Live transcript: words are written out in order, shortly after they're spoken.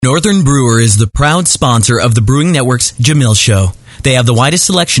Northern Brewer is the proud sponsor of the Brewing Network's Jamil Show. They have the widest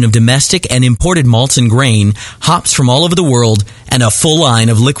selection of domestic and imported malts and grain, hops from all over the world, and a full line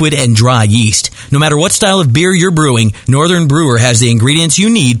of liquid and dry yeast. No matter what style of beer you're brewing, Northern Brewer has the ingredients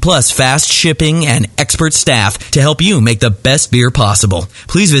you need, plus fast shipping and expert staff to help you make the best beer possible.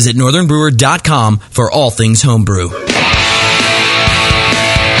 Please visit northernbrewer.com for all things homebrew.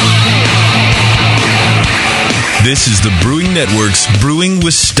 This is the Brewing Network's Brewing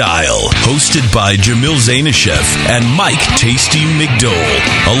with Style, hosted by Jamil Zainashev and Mike Tasty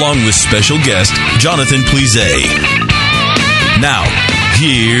McDowell, along with special guest Jonathan Plizet. Now,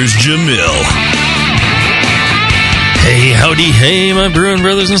 here's Jamil. Hey, howdy, hey, my brewing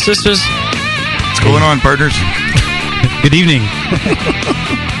brothers and sisters. What's going on, partners? Good evening.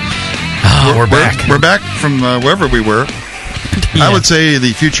 We're back. We're back from wherever we were. Yeah. I would say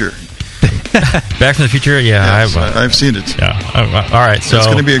the future. Back from the future? Yeah. Yes, I've seen it. Yeah. All right. So it's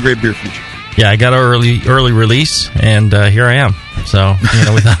going to be a great beer future. Yeah, I got an early release, and here I am. So,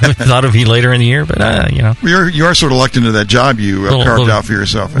 we thought it would be later in the year, but, You are sort of lucked into that job you carved out for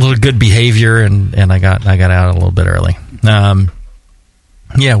yourself. A little good behavior, and I got out a little bit early.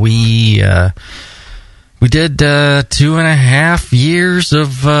 We did 2.5 years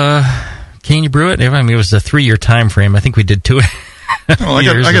of Can You Brew It? I mean, it was a 3-year time frame. I think we did 2. Well,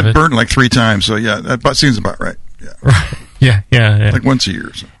 I got burnt like 3 times, so yeah, that seems about right. Yeah. Right. Yeah. Like once a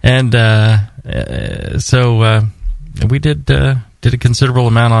year. So. And so we did a considerable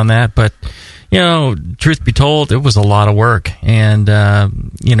amount on that, but truth be told, it was a lot of work, and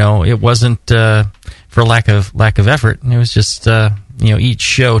it wasn't for lack of effort. It was just each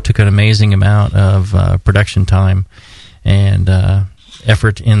show took an amazing amount of production time and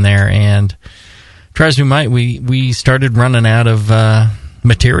effort in there, and try as we might, we started running out of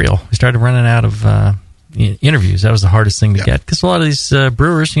material. We started running out of interviews. That was the hardest thing to get, because a lot of these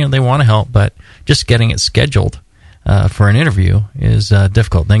brewers, they want to help, but just getting it scheduled for an interview is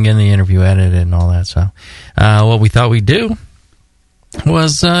difficult. Then getting the interview edited and all that. So what we thought we'd do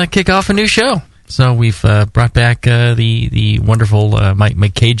was kick off a new show. So we've brought back the wonderful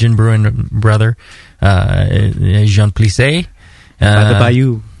my Cajun brewing brother, Jean Plissé. The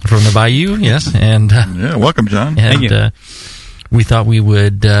Bayou. From the Bayou, yes. And welcome, John. And, thank you. We thought we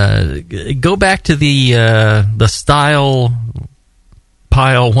would go back to the style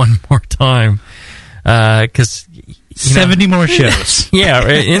pile one more time, because 70 more shows. Yeah,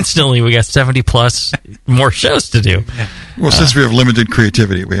 instantly we got 70 plus more shows to do. Well, since we have limited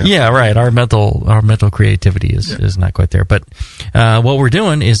creativity, we have. Yeah, right. Our mental creativity is not quite there. But what we're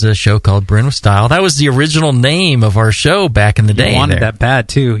doing is a show called Brewing with Style. That was the original name of our show back in the day. You wanted that bad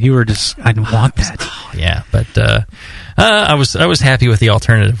too. You were just, I want that. Yeah, but I was happy with the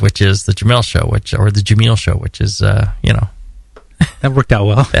alternative, which is the Jamil Show, or the Jamil Show, which is that worked out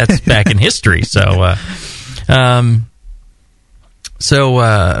well. That's back in history. So. So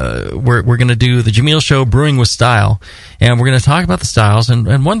we're going to do the Jamil Show, Brewing with Style, and we're going to talk about the styles.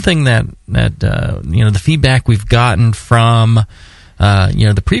 And one thing that the feedback we've gotten from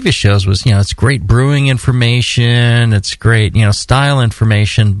the previous shows was, it's great brewing information, it's great style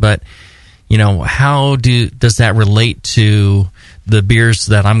information, but how does that relate to the beers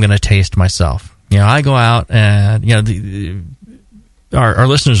that I'm going to taste myself? I go out and our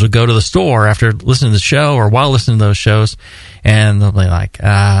listeners will go to the store after listening to the show or while listening to those shows, and they'll be like,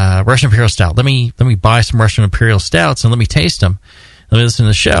 Russian Imperial Stout. Let me buy some Russian Imperial Stouts and let me taste them. Let me listen to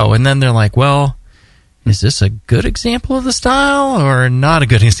the show. And then they're like, well, is this a good example of the style or not a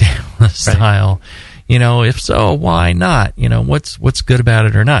good example of the style? Right. If so, why not? What's good about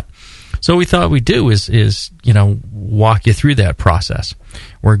it or not? So what we thought we'd do is walk you through that process.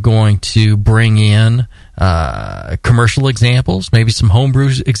 We're going to bring in commercial examples, maybe some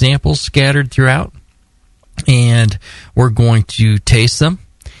homebrew examples scattered throughout, and we're going to taste them,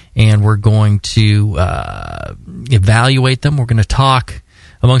 and we're going to evaluate them. We're going to talk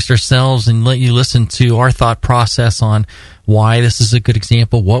amongst ourselves and let you listen to our thought process on why this is a good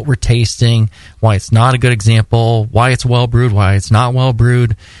example, what we're tasting, why it's not a good example, why it's well brewed, why it's not well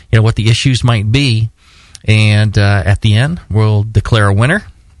brewed, what the issues might be. And at the end, we'll declare a winner.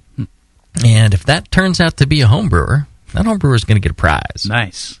 And if that turns out to be a home brewer, that home brewer is going to get a prize.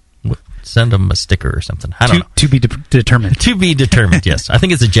 Nice. We'll send them a sticker or something. I don't know. To be determined. To be determined, yes. I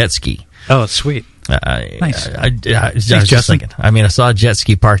think it's a jet ski. Oh, sweet. Nice. I was just thinking. I saw a jet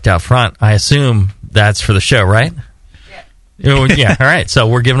ski parked out front. I assume that's for the show, right? Yeah. Yeah. All right. So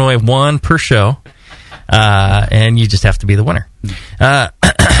we're giving away one per show, and you just have to be the winner.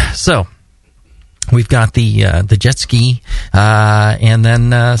 So we've got the jet ski, and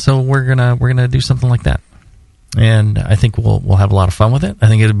then so we're gonna do something like that. And I think we'll have a lot of fun with it. I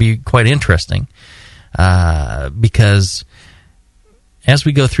think it'll be quite interesting because as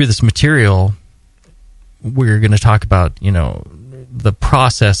we go through this material, we're going to talk about, the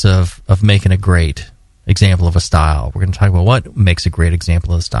process of making a great example of a style. We're going to talk about what makes a great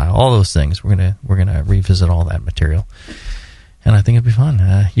example of a style. All those things. We're going to revisit all that material. And I think it'd be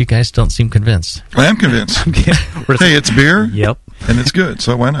fun. You guys don't seem convinced. I am convinced. Hey, it's beer. Yep. And it's good,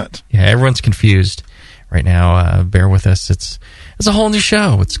 so why not? Yeah, everyone's confused right now. Bear with us. It's a whole new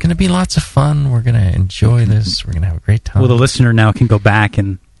show. It's going to be lots of fun. We're going to enjoy this. We're going to have a great time. Well, the listener now can go back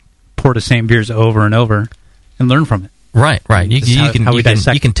and pour the same beers over and over and learn from it. Right. You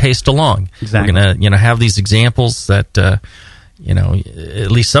can taste along. Exactly. We're going to have these examples that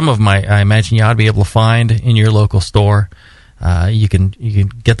at least some of them I imagine you ought to be able to find in your local store. You can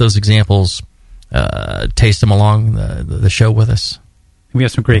get those examples, taste them along the show with us. We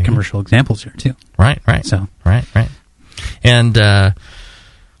have some great commercial examples here too. Right. So right. And like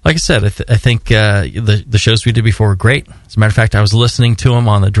I said, I think the shows we did before were great. As a matter of fact, I was listening to them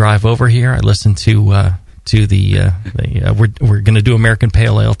on the drive over here. I listened to the we're going to do American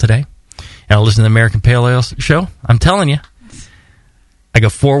Pale Ale today, and I listened to the American Pale Ale show. I'm telling you, I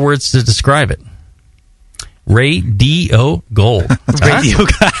got 4 words to describe it. Radio Gold. Radio.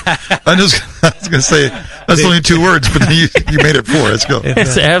 I was going to say that's only 2 words, but you made it 4. Let's go.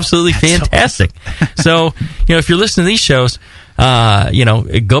 It's absolutely fantastic. So if you're listening to these shows,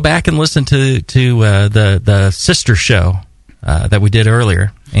 go back and listen to the sister show that we did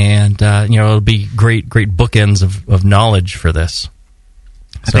earlier, and it'll be great bookends of knowledge for this.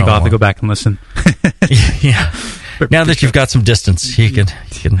 I think I'll have to go back and listen. Yeah. Now that you've got some distance, you can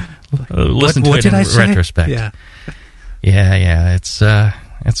listen to it in retrospect. Yeah.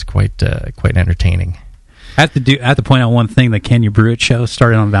 It's quite entertaining. I have to point out one thing. The Can You Brew It show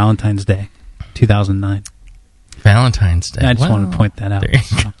started on Valentine's Day, 2009. Valentine's Day. I just wanted to point that out.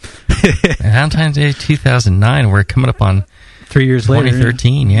 Valentine's Day 2009. We're coming up on 3 years later.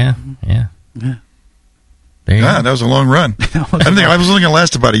 2013. Yeah. That was a long run. I was only going to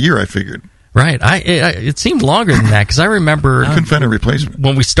last about a year, I figured. Right. It seemed longer than that because I remember couldn't find a replacement.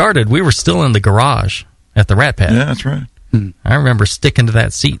 When we started, we were still in the garage at the Rat Pad. Yeah, that's right. I remember sticking to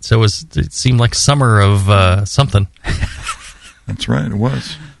that seat, so it seemed like summer of something. That's right, it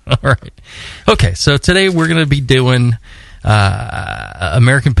was. All right. Okay, so today we're going to be doing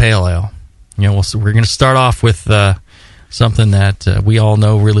American Pale Ale. We're going to start off with something that we all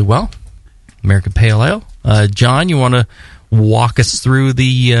know really well, American Pale Ale. John, you want to walk us through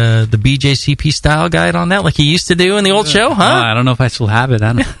the BJCP style guide on that, like you used to do in the old show, huh? I don't know if I still have it.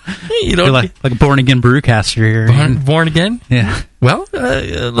 I don't. You don't like a born again brewcaster here. Born again? Yeah. Well,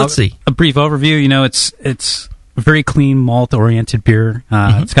 let's see. A brief overview. It's a very clean malt oriented beer.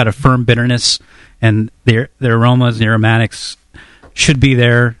 It's got a firm bitterness, and the aromas, the aromatics should be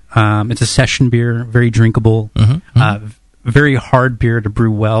there. It's a session beer, very drinkable. Very hard beer to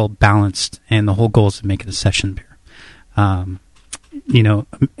brew well, balanced, and the whole goal is to make it a session beer.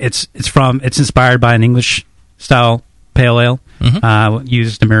 It's inspired by an English style pale ale,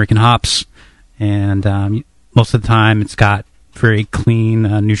 used American hops, and most of the time it's got very clean,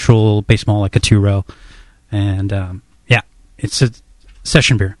 neutral base malt like a 2-row, and it's a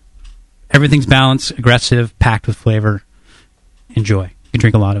session beer. Everything's balanced, aggressive, packed with flavor. Enjoy. You can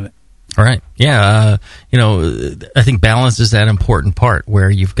drink a lot of it. All right. Yeah. I think balance is that important part where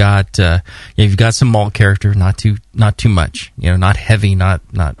you've got some malt character, not too much. Not heavy, not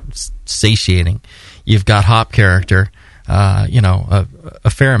satiating. You've got hop character, a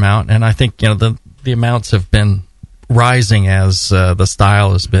fair amount, and I think the amounts have been rising as the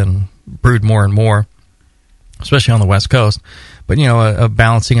style has been brewed more and more, especially on the West Coast. But a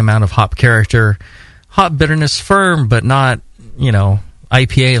balancing amount of hop character, hop bitterness, firm but not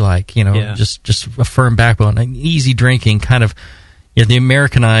IPA-like, just a firm backbone, an easy drinking kind of, the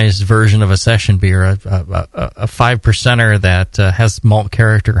Americanized version of a session beer, a 5%er that has malt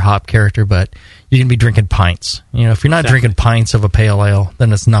character, hop character, but you can be drinking pints. If you're not drinking pints of a pale ale,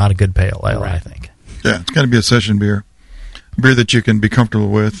 then it's not a good pale ale, right. I think. Yeah, it's got to be a session beer that you can be comfortable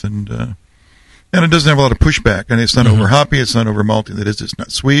with, and it doesn't have a lot of pushback, and it's not over hoppy, it's not over malty. That is, it's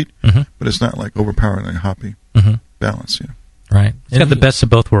not sweet, but it's not like overpoweringly hoppy. Balance, Right. It's got the best of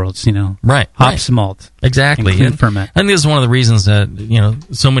both worlds, Right. Hops and malt. Exactly. And ferment. I think this is one of the reasons that,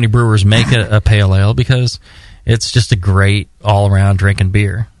 so many brewers make a pale ale, because it's just a great all-around drinking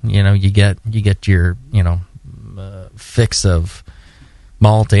beer. You get your, fix of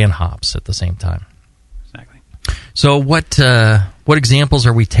malt and hops at the same time. Exactly. So what examples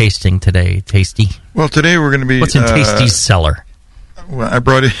are we tasting today, Tasty? Well, today we're going to be... What's in Tasty's cellar? Well, I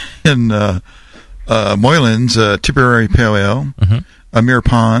brought in Moylan's Tipperary Pale Ale, Amir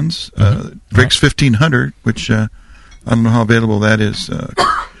Ponds, Drake's 1500, which I don't know how available that is.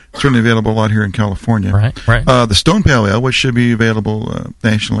 Certainly available a lot here in California. Right. The Stone Pale Ale, which should be available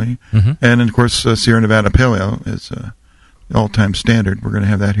nationally. And then, of course, Sierra Nevada Pale Ale is all-time standard. We're going to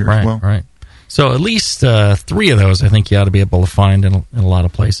have that here as well. Right. So at least 3 of those I think you ought to be able to find in a lot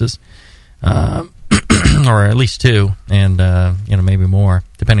of places. Or at least 2, and maybe more,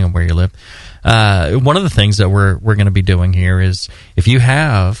 depending on where you live. One of the things that we're going to be doing here is if you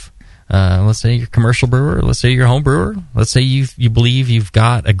have, let's say you're a commercial brewer, let's say you're a home brewer, let's say you believe you've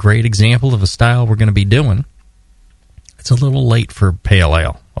got a great example of a style we're going to be doing. It's a little late for pale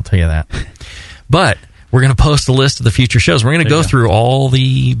ale, I'll tell you that. But we're going to post a list of the future shows. We're going to go through all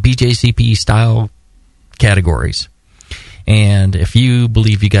the BJCP style categories. And if you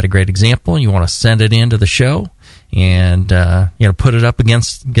believe you got a great example and you want to send it into the show and put it up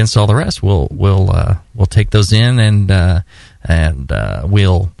against all the rest, we'll take those in and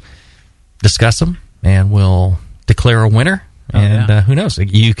we'll discuss them and we'll declare a winner. Who knows?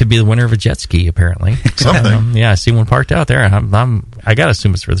 You could be the winner of a jet ski, apparently. Something. I see one parked out there. I got to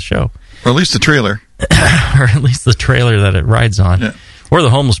assume it's for the show. Or at least the trailer. Or at least the trailer that it rides on. Yeah. Or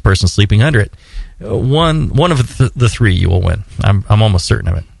the homeless person sleeping under it. One of the 3 you will win. I'm almost certain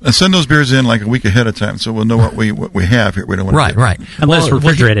of it. And send those beers in like a week ahead of time, so we'll know what we have here. We don't want right. Unless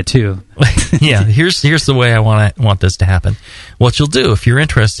refrigerated too. Yeah. Here's the way I want this to happen. What you'll do if you're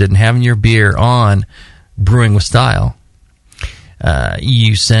interested in having your beer on Brewing with Style,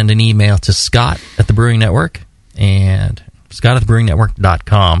 you send an email to Scott at the Brewing Network and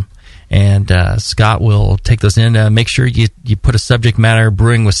Scott@thebrewingnetwork.com. And Scott will take those in. Make sure you put a subject matter,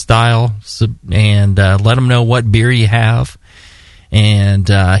 Brewing with Style, and let him know what beer you have. And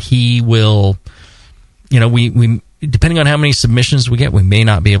he will, we depending on how many submissions we get, we may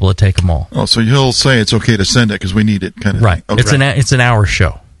not be able to take them all. Oh, so he'll say it's okay to send it because we need it, kind of. Right. Okay. It's an hour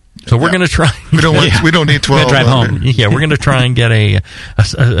show. So we're going to try. We don't need 12. Drive home. Yeah, we're going to try and get a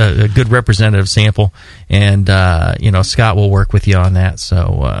good representative sample, and Scott will work with you on that.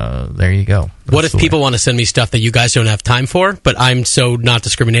 So there you go. What if people want to send me stuff that you guys don't have time for, but I'm so not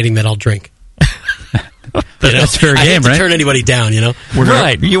discriminating that I'll drink? That's fair game, I hate to right? turn anybody down,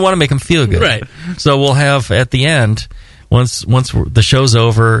 Right. You want to make them feel good. Right. So we'll have at the end, once the show's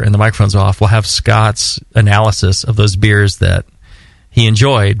over and the microphone's off, we'll have Scott's analysis of those beers that he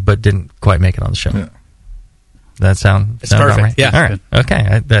enjoyed but didn't quite make it on the show. Yeah. That sound perfect. right? Yeah. All right.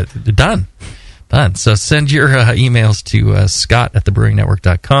 Okay. Done. So send your emails to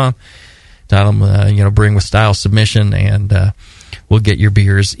Scott@thebrewingnetwork.com. Tell them Brewing with Style submission, and we'll get your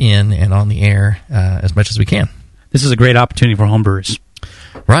beers in and on the air as much as we can. This is a great opportunity for homebrewers.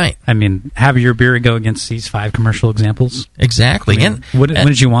 Right. I mean, have your beer go against these 5 commercial examples. Exactly. When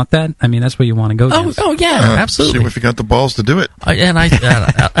did you want that? I mean, that's what you want to go against. Oh yeah, absolutely. See if you got the balls to do it.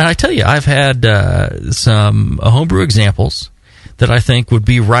 I tell you, I've had some homebrew examples that I think would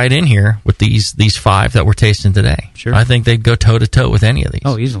be right in here with these 5 that we're tasting today. Sure. I think they'd go toe to toe with any of these.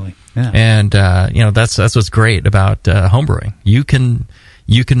 Oh, easily. Yeah. And that's what's great about homebrewing. You can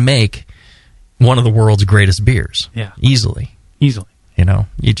make one of the world's greatest beers. Yeah. Easily.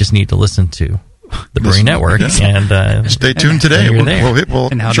 You just need to listen to the Brewing Network and stay tuned today. We'll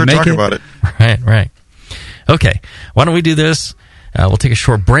sure talk about it. Right. Okay. Why don't we do this? We'll take a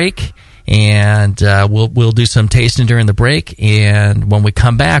short break, and we'll do some tasting during the break. And when we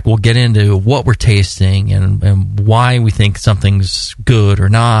come back, we'll get into what we're tasting and why we think something's good or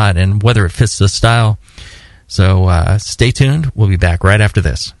not, and whether it fits the style. So stay tuned. We'll be back right after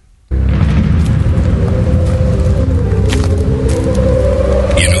this.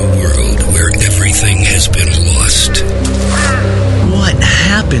 Has been lost. What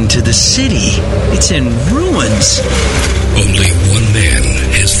happened to the city? It's in ruins. Only one man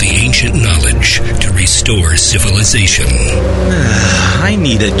has the ancient knowledge to restore civilization. I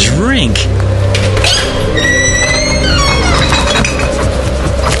need a drink.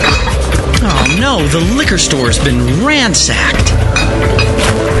 Oh no, the liquor store's been ransacked.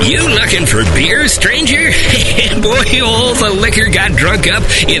 You looking for beer, stranger? Boy, all the liquor got drunk up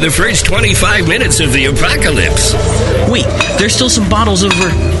in the first 25 minutes of the apocalypse. Wait, there's still some bottles over...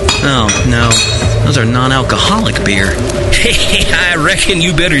 Oh, no. Those are non-alcoholic beer. I reckon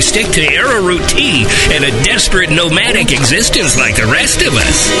you better stick to arrowroot tea and a desperate nomadic existence like the rest of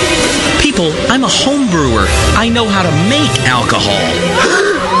us. People, I'm a home brewer. I know how to make alcohol.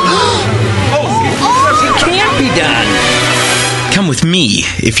 It can't be done. Come with me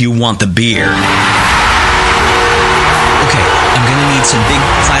if you want the beer. Okay, I'm going to need some big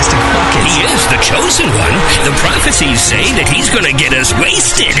plastic buckets. He is the chosen one. The prophecies say that he's going to get us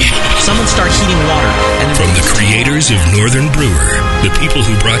wasted. Someone start heating water. And From the creators of Northern Brewer, the people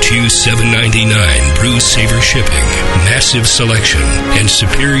who brought you $7.99 Brew Saver shipping, massive selection, and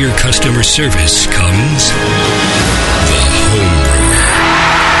superior customer service comes the homebrewer.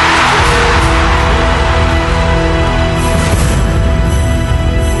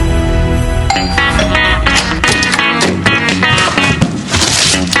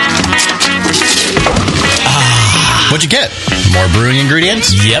 What'd you get? More brewing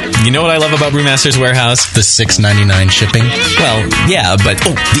ingredients? Yep. You know what I love about Brewmaster's Warehouse? The $6.99 shipping? Well, yeah, but...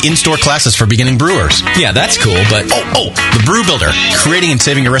 The in-store classes for beginning brewers. Yeah, that's cool, but... The Brew Builder. Creating and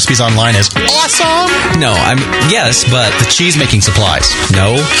saving your recipes online is awesome! No, yes, but... The cheese-making supplies.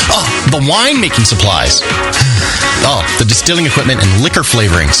 No. The wine-making supplies. The distilling equipment and liquor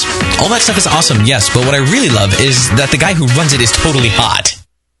flavorings. All that stuff is awesome, yes, but what I really love is that the guy who runs it is totally hot.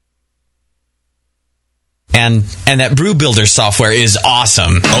 And that Brew Builder software is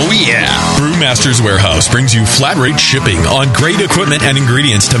awesome. Oh, yeah. Brewmaster's Warehouse brings you flat rate shipping on great equipment and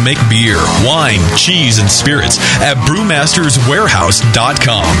ingredients to make beer, wine, cheese, and spirits at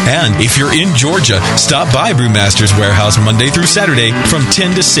brewmasterswarehouse.com. And if you're in Georgia, stop by Brewmaster's Warehouse Monday through Saturday from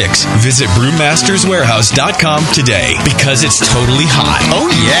 10 to 6. Visit brewmasterswarehouse.com today because it's totally hot. Oh,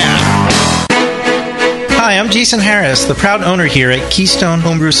 yeah. Hi, I'm Jason Harris, the proud owner here at Keystone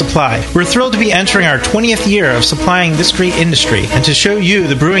Homebrew Supply. We're thrilled to be entering our 20th year of supplying this great industry, and to show you,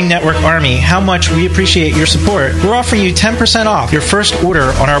 the Brewing Network Army, how much we appreciate your support, we're offering you 10% off your first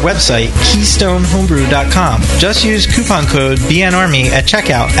order on our website, keystonehomebrew.com. Just use coupon code BNARMY at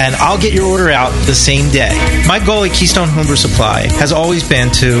checkout, and I'll get your order out the same day. My goal at Keystone Homebrew Supply has always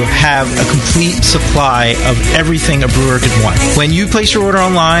been to have a complete supply of everything a brewer could want. When you place your order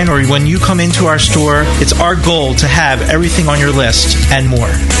online or when you come into our store, it's our goal to have everything on your list and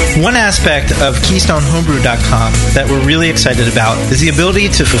more. One aspect of KeystoneHomebrew.com that we're really excited about is the ability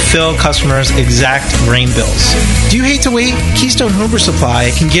to fulfill customers' exact grain bills. Do you hate to wait? Keystone Homebrew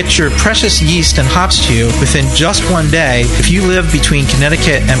Supply can get your precious yeast and hops to you within just one day if you live between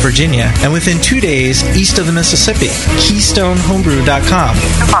Connecticut and Virginia, and within 2 days east of the Mississippi. KeystoneHomebrew.com.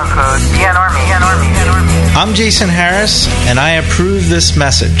 Coupon code BNARMY. I'm Jason Harris, and I approve this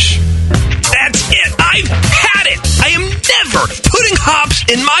message. That's it. I've had it. I am never putting hops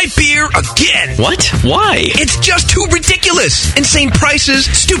in my beer again. What? Why? It's just too ridiculous. Insane prices,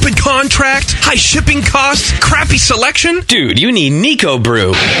 stupid contracts, high shipping costs, crappy selection. Dude, you need Nico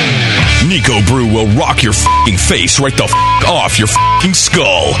Brew. Nico Brew will rock your f***ing face right the f*** off your f***ing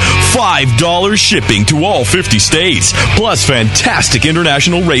skull. $5 shipping to all 50 states. Plus fantastic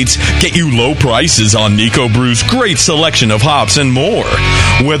international rates get you low prices on Nico Brew's great selection of hops and more.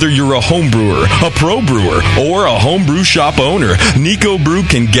 Whether you're a home brewer, a pro brewer, or a homebrew shop owner, Nico Brew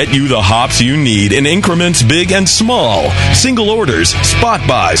can get you the hops you need in increments big and small. Single orders, spot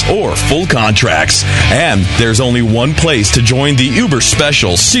buys, or full contracts. And there's only one place to join the uber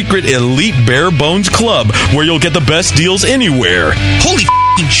special secret elite bare bones club where you'll get the best deals anywhere. Holy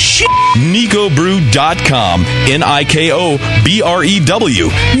shit. NicoBrew.com.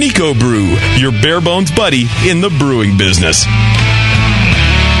 NIKOBREW. Nico Brew, your bare bones buddy in the brewing business.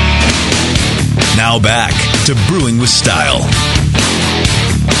 Now back to Brewing with Style.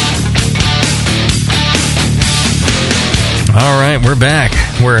 All right, we're back.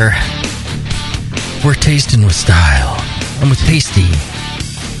 We're tasting with style. I'm with Tasty,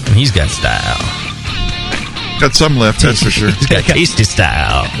 and he's got style. Got some left, that's for sure. He's got Tasty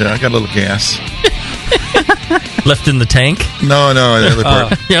style. Yeah, I got a little gas. Left in the tank? No, the other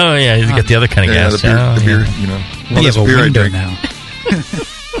part. Oh, yeah, he's got the other kind of gas. The beer, you know. Well, This have a beer I window drink. now.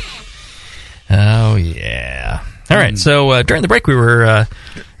 Oh, yeah. All right, so during the break, we were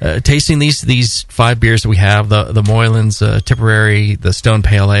tasting these 5 beers that we have, the Moylan's Tipperary, the Stone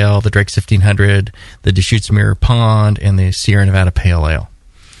Pale Ale, the Drake's 1500, the Deschutes Mirror Pond, and the Sierra Nevada Pale Ale.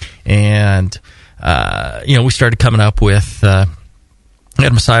 And, we started coming up with, we had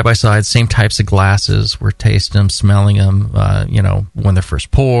them side by side, same types of glasses. We're tasting them, smelling them, when they're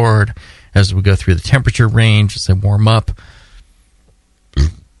first poured, as we go through the temperature range, as they warm up.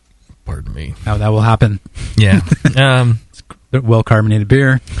 Pardon me. How that will happen. Yeah. Well-carbonated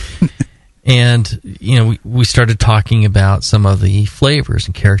beer. And, we started talking about some of the flavors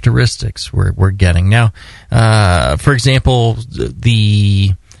and characteristics we're getting. Now, for example,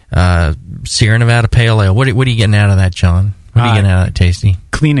 the Sierra Nevada Pale Ale, what are you getting out of that, John? What are you getting out of that, Tasty?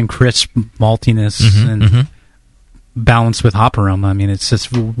 Clean and crisp maltiness and balanced with hop aroma. I mean, it's just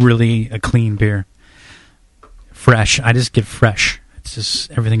really a clean beer. Fresh. I just get fresh. It's just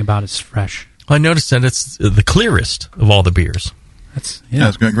everything about it's fresh. I noticed that it's the clearest of all the beers. Yeah,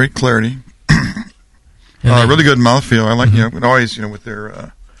 it's got great clarity. Really good mouthfeel. I like always with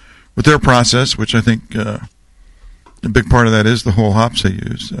their process, which I think a big part of that is the whole hops they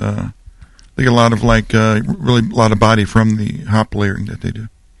use. They get a lot of really a lot of body from the hop layering that they do.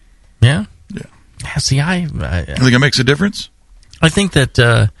 Yeah. Yeah. See, I think it makes a difference. I think that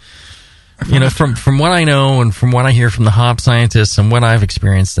from what I know and from what I hear from the hop scientists and what I've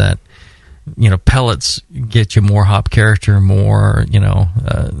experienced, that pellets get you more hop character, more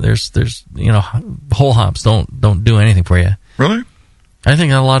there's whole hops don't do anything for you. Really? I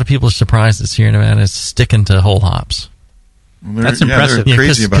think a lot of people are surprised this here in Nevada is sticking to whole hops. Well, that's impressive. They're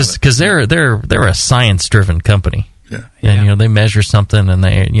crazy about it because they're a science driven company. Yeah. And they measure something, and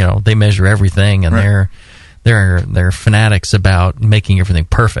they measure everything, and right. they're fanatics about making everything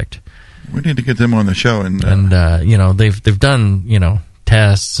perfect. We need to get them on the show, and they've done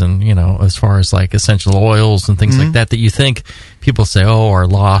tests, and as far as like essential oils and things like that you think people say are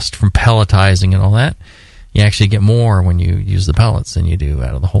lost from pelletizing and all that. You actually get more when you use the pellets than you do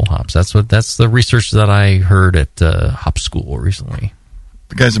out of the whole hops. That's the research that I heard at hop school recently.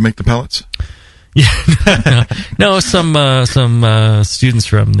 The guys that make the pellets. Yeah, no, some students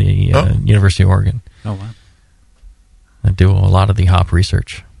from the University of Oregon. Oh wow! They do a lot of the hop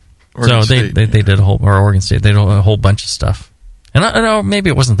research. Oregon State, they did Oregon State. They did a whole bunch of stuff. And I know maybe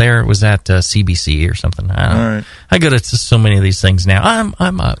it wasn't there. It was at CBC or something. I don't know. Right. I go to so many of these things now. I'm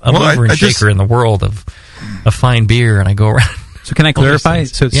a mover and shaker in the world of fine beer, and I go around. So can I clarify?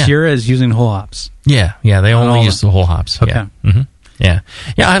 So Sierra is using whole hops. Yeah. They only use the whole hops. Okay. Yeah. Mm-hmm. Yeah.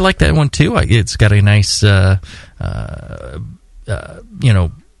 I like that one too. It's got a nice,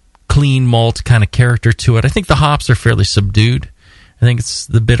 clean malt kind of character to it. I think the hops are fairly subdued. I think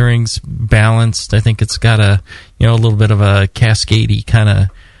the bittering's balanced. I think it's got a little bit of a cascadey kind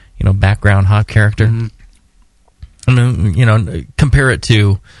of background hop character. Mm-hmm. I mean, compare it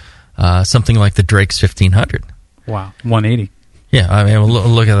to something like the Drake's 1500. Wow, 180. Yeah, I mean,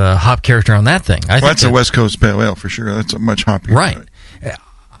 look at the hop character on that thing. That's a West Coast Pale Ale for sure. That's a much hoppier. Right.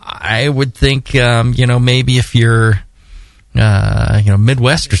 I would think, maybe if you're,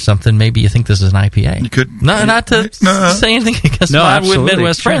 Midwest or something, maybe you think this is an IPA. You could. Not to say anything against with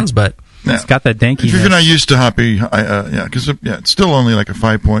Midwest friends, but it's got that danky. If you're not used to hoppy, because it's still only like a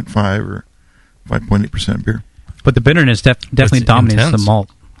 5.5 or 5.8% beer. But the bitterness definitely dominates intense. the malt,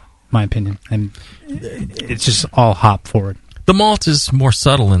 my opinion, and it's just all hop forward. The malt is more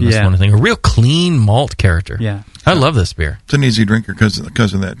subtle in this one, I think. A real clean malt character. Yeah. I love this beer. It's an easy drinker because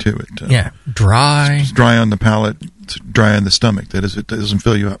of that, too. Dry. It's dry on the palate. It's dry on the stomach. That is, it doesn't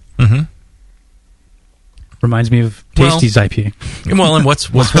fill you up. Mm-hmm. Reminds me of Tasty's IPA. Well, and what's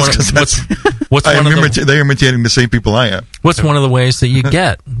they're imitating the same people I am. What's one of the ways that you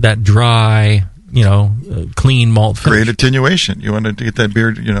get that dry, clean malt finish? Great attenuation. You want to get that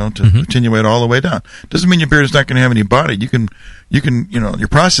beer, to attenuate all the way down. Doesn't mean your beer is not going to have any body. You can, your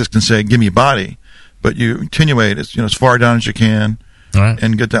process can say, give me body, but you attenuate as far down as you can, right,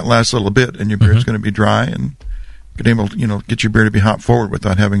 and get that last little bit, and your beer is going to be dry, and get able to, get your beer to be hop forward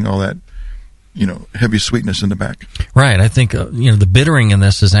without having all that, heavy sweetness in the back. Right. I think, the bittering in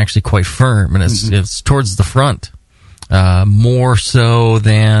this is actually quite firm, and it's towards the front. More so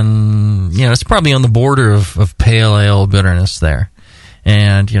than, it's probably on the border of pale ale bitterness there.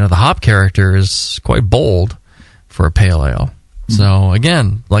 And, the hop character is quite bold for a pale ale. Mm-hmm. So,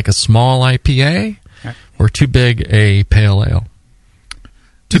 again, like a small IPA or too big a pale ale?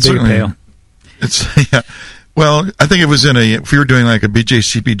 Too big a pale. It's, well, I think it was if you were doing like a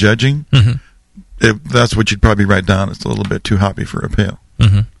BJCP judging, that's what you'd probably write down. It's a little bit too hoppy for a pale.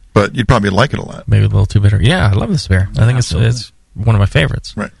 Mm-hmm. But you'd probably like it a lot. Maybe a little too bitter. Yeah, I love this beer. I think it's one of my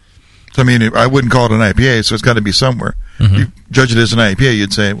favorites. Right. So, I mean, I wouldn't call it an IPA, so it's got to be somewhere. Mm-hmm. You judge it as an IPA,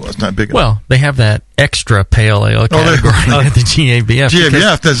 you'd say, well, it's not big enough. Well, they have that extra pale ale category at the GABF.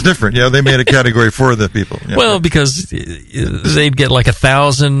 GABF, that's different. Yeah, they made a category for the people. Yeah. Well, because they'd get like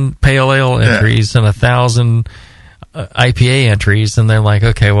 1,000 pale ale entries and 1,000 IPA entries, and they're like,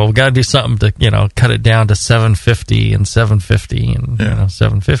 okay, well, we got to do something to, cut it down to 750 and 750 and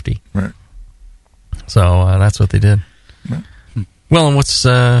 750. Right. So that's what they did. Right. Well, and what's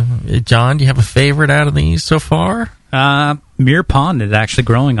John? Do you have a favorite out of these so far? Muir Pond is actually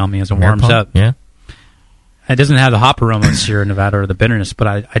growing on me as it warms up. Yeah. It doesn't have the hop aroma of Sierra Nevada or the bitterness, but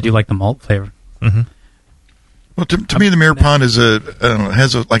I do like the malt flavor. Mm-hmm. Well, to me, the Muir Pond is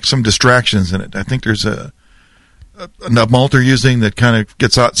has like some distractions in it. I think there's a malt they're using that kind of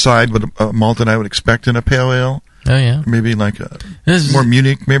gets outside what a malt that I would expect in a pale ale. Oh yeah, maybe like more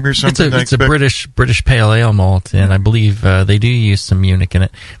Munich, maybe or something. It's a British pale ale malt, and I believe they do use some Munich in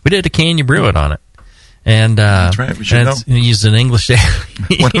it. We did a Can You Brew It on it, and that's right. We should know. We used an English.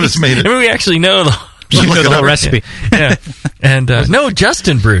 One of us made it. I mean, we actually know the whole recipe. Yeah, and no,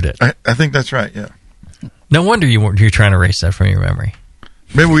 Justin brewed it. I think that's right. Yeah. No wonder you're trying to erase that from your memory.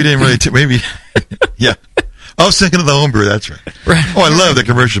 Maybe we didn't really. Maybe. Yeah. I was thinking of the homebrew. That's right. Oh, I love the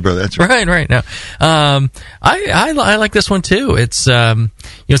commercial brew. That's right. Right. Now, I like this one too. It's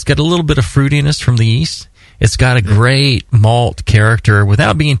it's got a little bit of fruitiness from the yeast. It's got a great malt character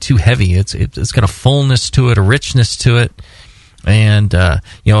without being too heavy. It's got a fullness to it, a richness to it, and a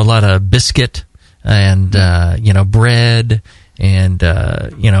lot of biscuit and bread and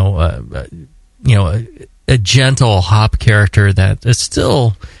a gentle hop character that is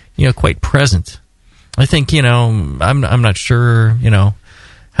still quite present. I think, I'm not sure,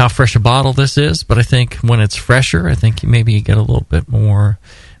 how fresh a bottle this is, but I think when it's fresher, I think maybe you get a little bit more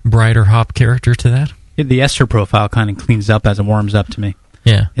brighter hop character to that. The ester profile kind of cleans up as it warms up to me.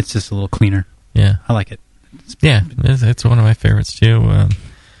 Yeah. It's just a little cleaner. Yeah. I like it. It's one of my favorites too.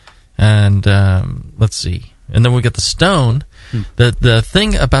 Let's see. And then we got the Stone. The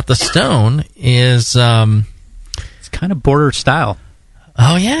thing about the Stone is... it's kind of border style.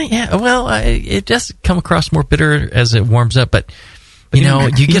 Oh, yeah. Well, it does come across more bitter as it warms up, but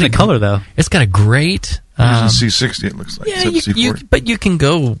you get a color though. It's got a great C60. It looks like. Yeah, but you can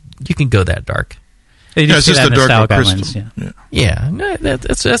go that dark. It's just the dark crystal. Yeah. No,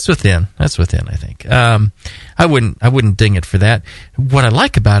 that's within. That's within. I think. I wouldn't ding it for that. What I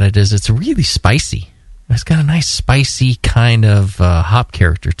like about it is it's really spicy. It's got a nice spicy kind of hop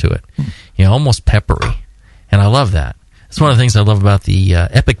character to it. Almost peppery, and I love that. It's one of the things I love about the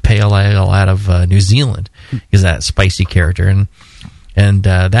Epic Pale Ale out of New Zealand is that spicy character, and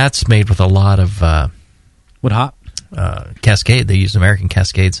that's made with a lot of what hop? Cascade. They use American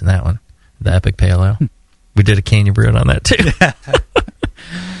Cascades in that one, the Epic Pale Ale. We did a Can You Brew It on that too.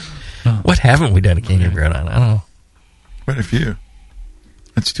 What haven't we done a Can You Brew It on? I don't know. Quite a few.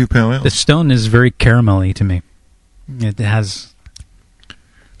 That's 2 pale ales. The Stone is very caramelly to me. It has.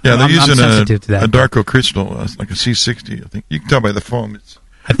 Yeah, they're using a darker crystal, like a C60. I think you can tell by the foam.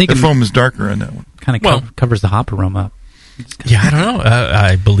 I think the foam is darker on that one. Kind of covers the hop aroma up. Yeah, I don't know.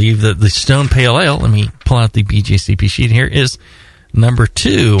 I believe that the Stone Pale Ale, let me pull out the BJCP sheet here, is number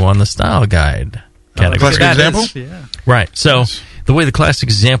 2 on the style guide category. Classic example? Yeah. Right. So the way the classic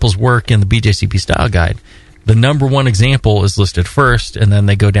examples work in the BJCP style guide, the number 1 example is listed first, and then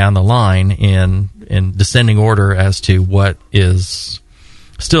they go down the line in descending order as to what is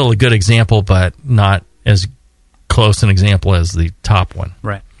still a good example, but not as close an example as the top one.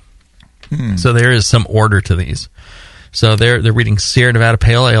 Right. So there is some order to these. So they're reading Sierra Nevada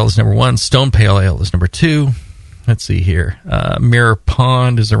Pale Ale is number 1, Stone Pale Ale is number 2. Let's see here. Mirror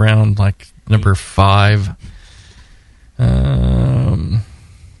Pond is around like number 5.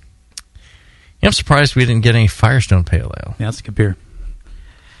 I'm surprised we didn't get any Firestone Pale Ale. Yeah, that's a good beer.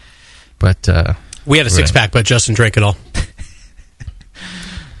 But we had a 6-pack, but Justin drank it all.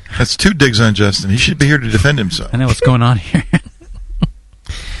 That's 2 digs on Justin. He should be here to defend himself. I know what's going on here.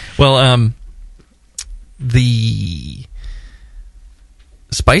 Well, the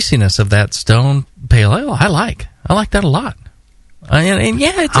spiciness of that Stone Pale Ale, I like that a lot. And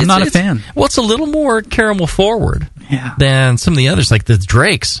yeah, I'm not a fan. Well, it's a little more caramel forward than some of the others, like the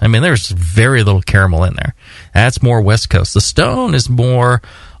Drakes. I mean, there's very little caramel in there. That's more West Coast. The Stone is more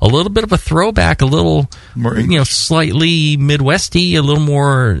a little bit of a throwback, a little more slightly Midwesty, a little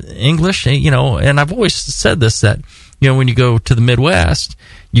more English. And I've always said this, that when you go to the Midwest,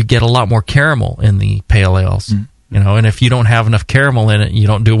 you get a lot more caramel in the pale ales. Mm. And if you don't have enough caramel in it, you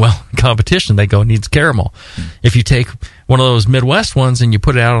don't do well in competition. They go, needs caramel. If you take one of those Midwest ones and you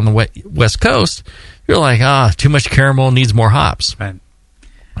put it out on the West Coast, you're like, too much caramel, needs more hops. Right.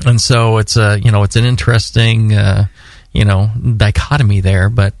 And so it's it's an interesting, dichotomy there.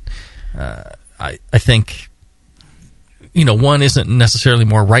 But I think, one isn't necessarily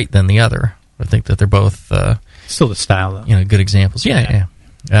more right than the other. I think that they're both still the style, though. Good examples. Yeah.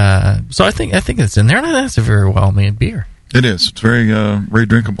 So I think it's in there, and that's a very well made beer. It is. It's very very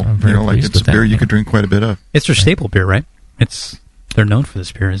drinkable. It's a beer you could drink quite a bit of. It's their staple beer, right? They're known for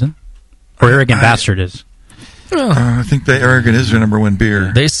this beer, isn't it? Or Arrogant Bastard is. I think the Arrogant is their number 1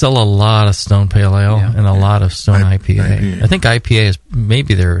 beer. They sell a lot of Stone Pale Ale and a lot of Stone IPA. I think IPA is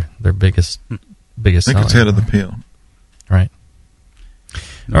maybe their biggest I think seller. it's head of the pale. Right.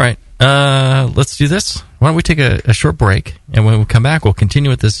 All right. Let's do this. Why don't we take a short break, and when we come back, we'll continue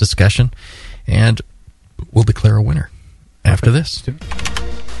with this discussion, and we'll declare a winner after this.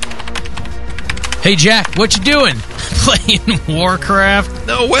 Hey, Jack, what you doing? Playing Warcraft?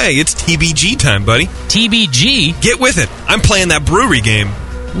 No way, it's TBG time, buddy. TBG? Get with it. I'm playing that brewery game.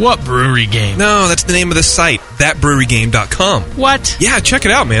 What brewery game? No, that's the name of the site, thatbrewerygame.com. What? Yeah, check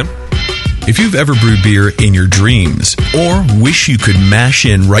it out, man. If you've ever brewed beer in your dreams or wish you could mash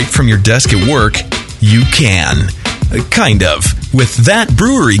in right from your desk at work, you can. Kind of. With That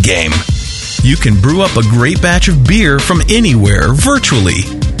Brewery Game. You can brew up a great batch of beer from anywhere virtually.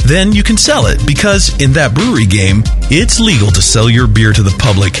 Then you can sell it because in That Brewery Game, it's legal to sell your beer to the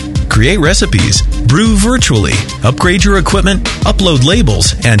public. Create recipes, brew virtually, upgrade your equipment, upload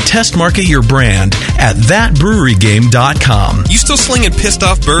labels, and test market your brand at thatbrewerygame.com. You still slinging pissed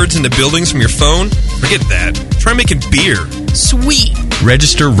off birds into buildings from your phone? Forget that. Try making beer. Sweet.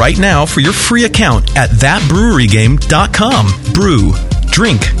 Register right now for your free account at thatbrewerygame.com. Brew,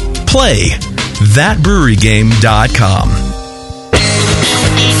 drink, play. thatbrewerygame.com.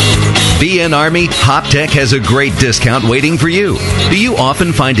 BN Army, HopTech has a great discount waiting for you. Do you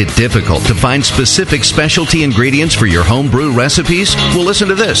often find it difficult to find specific specialty ingredients for your homebrew recipes? Well, listen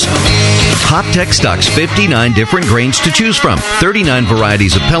to this. HopTech stocks 59 different grains to choose from, 39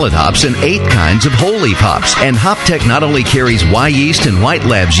 varieties of pellet hops, and 8 kinds of whole leaf hops. And HopTech not only carries Y yeast and White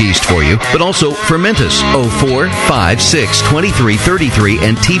Labs yeast for you, but also Fermentus, 04, 5, 6, 23, 33,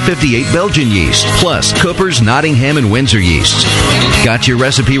 and T58 Belgian yeast, plus Cooper's, Nottingham, and Windsor yeasts. Got your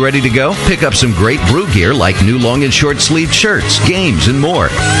recipe ready to go? Pick up some great brew gear like new long and short sleeved shirts, games, and more.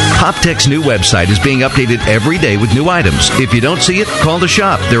 HopTech's new website is being updated every day with new items. If you don't see it, call the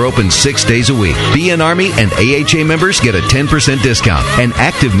shop. They're open 6 days a week. BN Army and AHA members get a 10% discount, and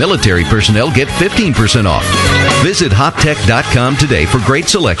active military personnel get 15% off. Visit HopTech.com today for great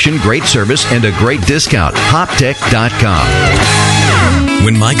selection, great service, and a great discount. HopTech.com.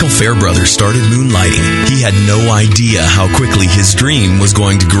 When Michael Fairbrother started moonlighting, he had no idea how quickly his dream was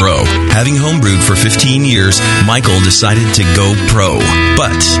going to grow. Having homebrewed for 15 years, Michael decided to go pro,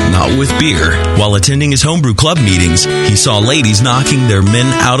 but not with beer. While attending his homebrew club meetings, he saw ladies knocking their men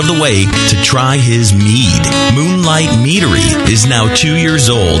out of the way to try his mead. Moonlight Meadery is now 2 years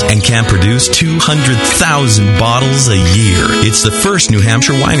old and can produce 200,000 bottles a year. It's the first New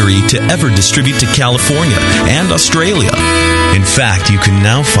Hampshire winery to ever distribute to California and Australia. In fact, you can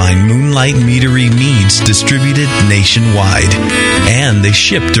now find Moonlight Meadery meads distributed nationwide. And they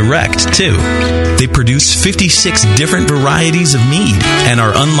ship direct, too. They produce 56 different varieties of mead and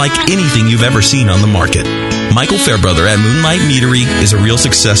are unlike anything you've ever seen on the market. Michael Fairbrother at Moonlight Meadery is a real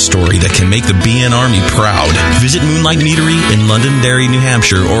success story that can make the BN Army proud. Visit Moonlight Meadery in Londonderry, New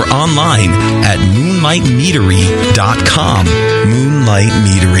Hampshire, or online at moonlightmeadery.com. Moonlight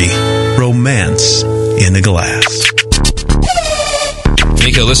Meadery. Romance in a glass.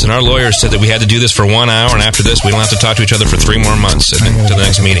 Nico, listen, our lawyers said that we had to do this for 1 hour, and after this, we don't have to talk to each other for 3 more months to the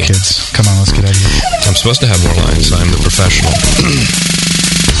next meeting. Kids, come on, let's get out of here. I'm supposed to have more lines. I'm the professional.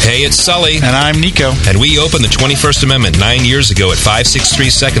 Hey, it's Sully. And I'm Nico. And we opened the 21st Amendment 9 years ago at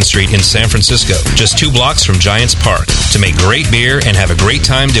 563 2nd Street in San Francisco, just 2 blocks from Giants Park, to make great beer and have a great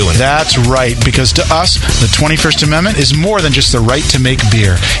time doing it. That's right, because to us, the 21st Amendment is more than just the right to make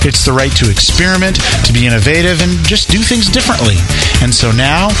beer. It's the right to experiment, to be innovative, and just do things differently. And so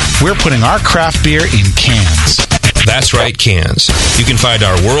now, we're putting our craft beer in cans. That's right, cans. You can find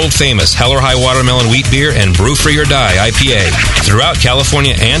our world-famous Hell or High Watermelon Wheat Beer and Brew Free or Die IPA throughout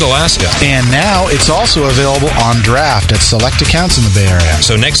California and Alaska. And now it's also available on draft at select accounts in the Bay Area.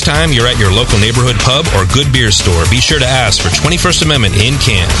 So next time you're at your local neighborhood pub or good beer store, be sure to ask for 21st Amendment in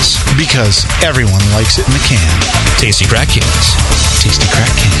cans. Because everyone likes it in the can. Tasty crack cans. Tasty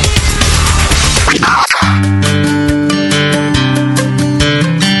crack can.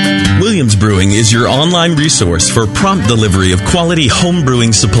 Williams Brewing is your online resource for prompt delivery of quality home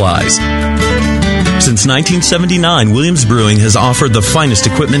brewing supplies. Since 1979, Williams Brewing has offered the finest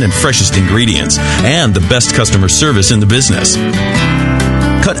equipment and freshest ingredients, and the best customer service in the business.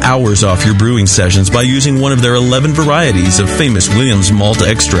 Cut hours off your brewing sessions by using one of their 11 varieties of famous Williams malt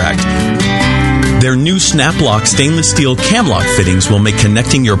extract. Their new Snap-Lock stainless steel cam-lock fittings will make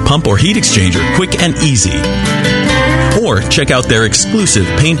connecting your pump or heat exchanger quick and easy. Or check out their exclusive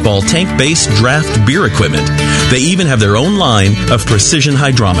paintball tank-based draft beer equipment. They even have their own line of precision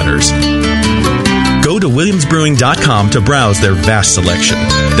hydrometers. Go to williamsbrewing.com to browse their vast selection.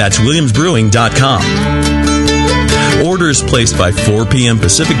 That's williamsbrewing.com. Orders placed by 4 p.m.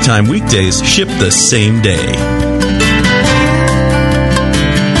 Pacific Time weekdays ship the same day.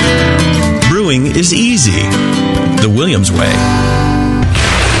 Brewing is easy. The Williams way.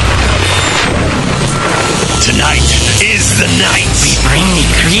 Tonight is the night. We bring the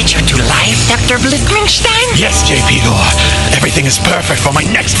creature to life Dr. Blickmanstein? Yes, J.P. Gore. Everything is perfect for my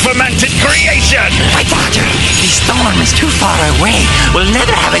next fermented creation. My doctor, the storm is too far away. We'll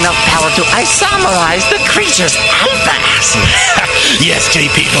never have enough power to isomerize the creature's alpha acid. Yes,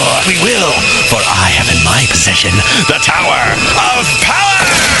 J.P. Gore, we will. For I have in my possession the Tower of Power.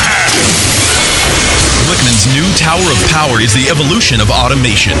 Blickman's new Tower of Power is the evolution of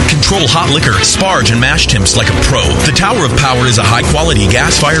automation. Control hot liquor, sparge, and mash temps like a pro. The Tower of Power is a high-quality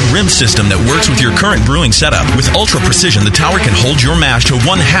gas-fired rim system that works with your current brewing setup. With ultra-precision, the tower can hold your mash to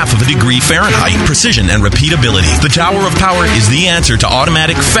 1/2 of a degree Fahrenheit. Precision and repeatability. The Tower of Power is the answer to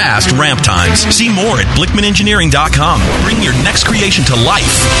automatic, fast ramp times. See more at BlickmanEngineering.com. Bring your next creation to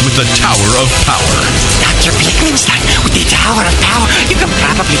life with the Tower of Power. Dr. Blickmanstein, with the Tower of Power, you can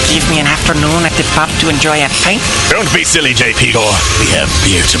probably give me an afternoon at the pub to enjoy a pint. Don't be silly, J.P. Gore. We have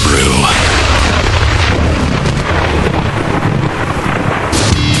beer to brew.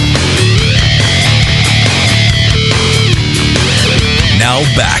 Now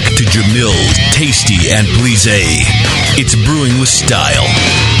back to Jamil, Tasty, and Plizé. It's Brewing with Style.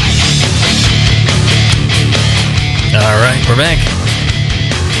 All right, we're back.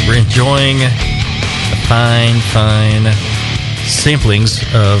 We're enjoying the fine samplings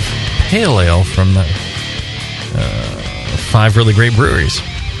of pale ale from 5 really great breweries.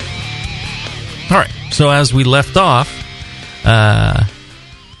 All right, so as we left off,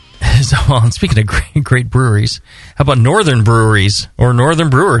 speaking of great breweries, how about Northern Breweries or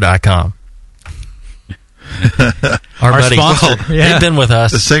northernbrewer.com? Our buddies, sponsor. They've been with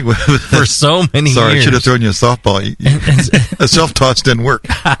us for so many years. Sorry, I should have thrown you a softball. A self-toss didn't work.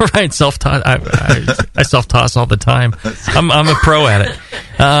 Right, self-toss. I self-toss all the time. I'm a pro at it.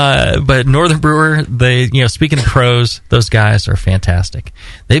 But Northern Brewer, speaking of pros, those guys are fantastic.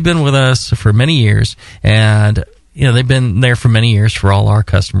 They've been with us for many years, and they've been there for many years for all our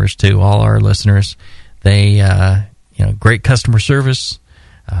customers too, all our listeners. They, great customer service.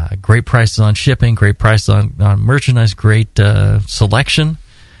 Great prices on shipping, great prices on merchandise, great selection,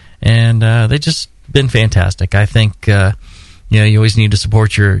 and they just been fantastic. I think you always need to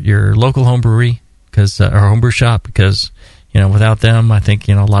support your local home brewery or homebrew shop because without them, I think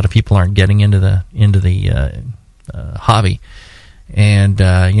a lot of people aren't getting into the hobby, and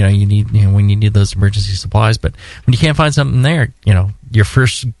you need when you need those emergency supplies. But when you can't find something there, your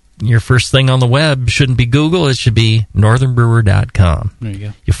first thing on the web shouldn't be Google. It should be northernbrewer.com. There you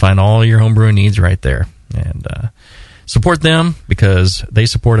go. You'll find all your homebrew needs right there. And support them because they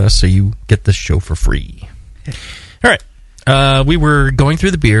support us, so you get this show for free. All right. We were going through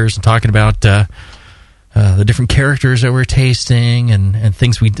the beers and talking about the different characters that we're tasting and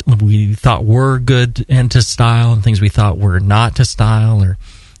things we thought were good and to style and things we thought were not to style or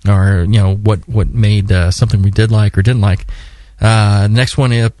what made something we did like or didn't like. Next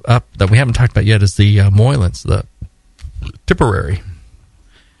one up that we haven't talked about yet is the Moylans, the Tipperary.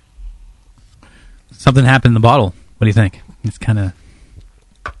 Something happened in the bottle. What do you think? It's kind of...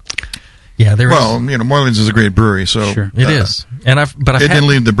 Yeah, Moylans is a great brewery, so... Sure, it is. And it didn't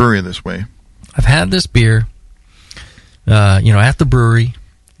leave the brewery this way. I've had this beer, at the brewery,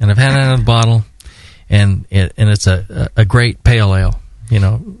 and I've had it out of the bottle, and it's a great pale ale.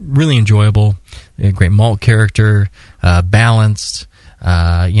 Really enjoyable, great malt character, balanced,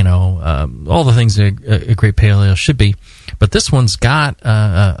 all the things a great pale ale should be. But this one's got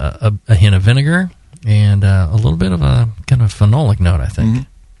a hint of vinegar and a little bit of a kind of phenolic note, I think. Mm-hmm.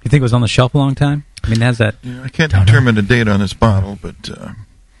 You think it was on the shelf a long time? I mean, has that... I can't determine the date on this bottle, but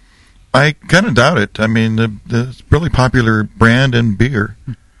I kind of doubt it. I mean, the really popular brand and beer,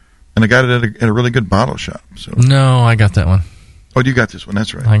 and I got it at a really good bottle shop. So no, I got that one. Oh, you got this one.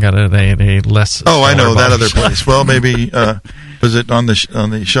 That's right. I got it at a less... Oh, I know, that other place. Well, maybe... was it on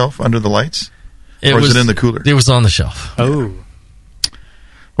the shelf under the lights? Or was it in the cooler? It was on the shelf. Oh.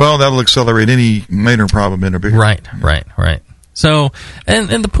 Well, that'll accelerate any minor problem in a beer. Right. So,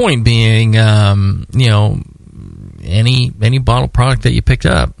 and the point being, any bottle product that you picked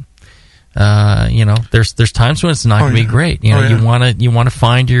up, there's times when it's not going to be great. You want to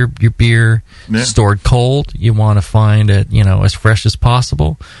find your beer stored cold. You want to find it, as fresh as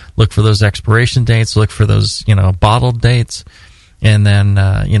possible. Look for those expiration dates. Look for those, bottled dates, and then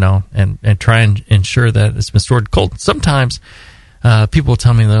and try and ensure that it's been stored cold. Sometimes people will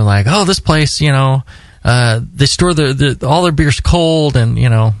tell me they're like, oh, this place, they store all their beers cold, and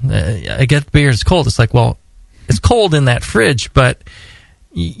I get the beer is cold. It's like, well, it's cold in that fridge, but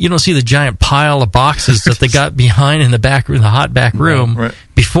you don't see the giant pile of boxes that they got behind in the back, in the hot back room,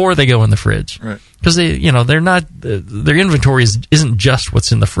 before they go in the fridge. Right. Because they're not, their inventory isn't just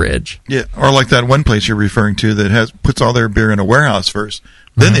what's in the fridge. Yeah, or like that one place you're referring to that puts all their beer in a warehouse first,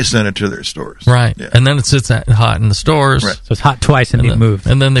 then they send it to their stores. Right, yeah. And then it sits hot in the stores. Right. So it's hot twice and they move.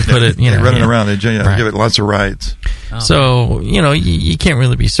 And then they put it, they run it around. They give it lots of rides. Oh. So, you can't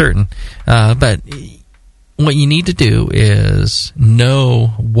really be certain. But what you need to do is know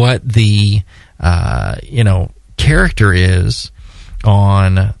what the, character is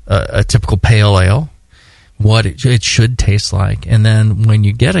on a typical pale ale, what it should taste like, and then when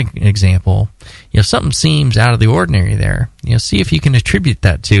you get an example, something seems out of the ordinary there, see if you can attribute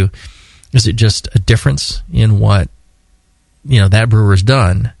that to, is it just a difference in what that brewer's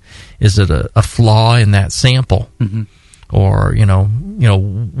done? Is it a flaw in that sample? Mm-hmm. Or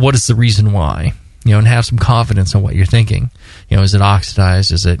what is the reason why? And have some confidence in what you're thinking. Is it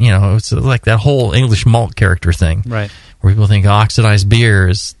oxidized? Is it it's like that whole English malt character thing, right? Where people think oxidized beer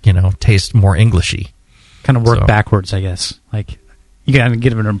is tastes more Englishy. Kind of work backwards, I guess. Like you got to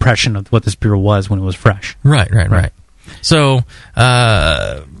get an impression of what this beer was when it was fresh. Right. So,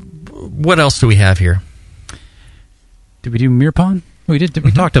 what else do we have here? Did we do Beer Pond? We did.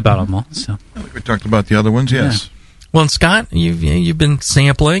 We talked about them all. So we talked about the other ones. Yes. Yeah. Well, and Scott, you've been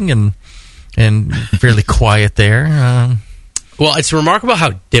sampling and fairly quiet there. Well, it's remarkable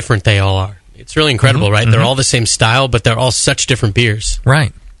how different they all are. It's really incredible, right? They're all the same style, but they're all such different beers.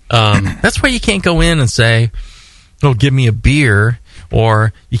 Right. That's why you can't go in and say, "Oh, give me a beer,"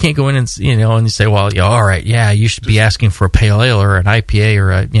 or you can't go in and and you say, "Well, all right, you should be asking for a pale ale or an IPA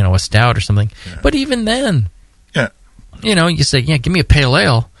or a stout or something." Yeah. But even then, you say, "Yeah, give me a pale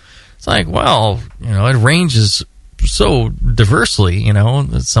ale." It's like, well, it ranges so diversely,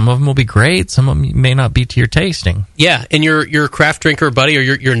 some of them will be great, some of them may not be to your tasting. Yeah, and your craft drinker buddy or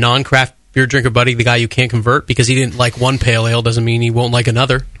your non-craft beer drinker buddy, the guy you can't convert because he didn't like one pale ale doesn't mean he won't like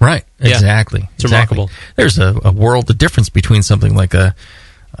another. Right, exactly. It's remarkable. There's a world of difference between something like I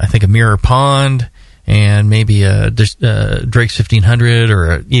think a Mirror Pond and maybe a Drake's 1500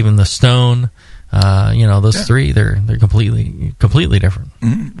 or even the Stone. Those three, they're completely different.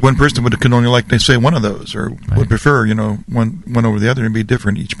 Mm-hmm. One person could only like, they say, one of those, or would prefer, one over the other, and be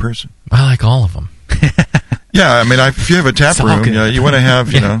different each person. I like all of them. Yeah, I mean, if you have a tap room, you want to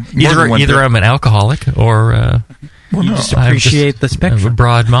have, more than one. Either I'm an alcoholic or you just appreciate the spectrum. I have a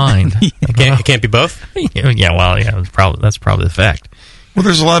broad mind. It can't be both. That's probably the fact. Well,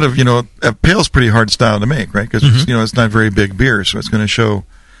 there's a lot of pale's pretty hard style to make, right? Because it's not very big beer, so it's going to show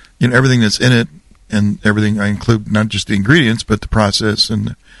everything that's in it. And everything, I include not just the ingredients, but the process and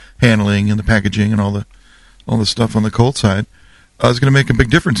the handling and the packaging and all the stuff on the cold side is going to make a big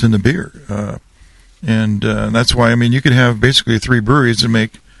difference in the beer. And that's why, you could have basically 3 breweries that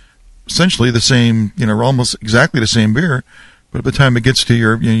make essentially the same, almost exactly the same beer, but by the time it gets to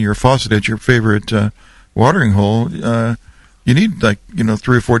your faucet at your favorite watering hole, you need 3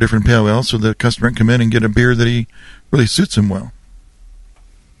 or 4 different pale ales so the customer can come in and get a beer that he really suits him well.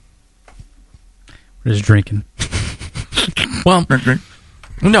 We're just drinking. Well,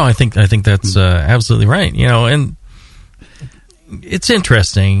 no, I think that's absolutely right. And it's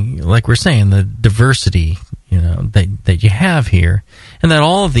interesting, like we're saying, the diversity, that you have here, and that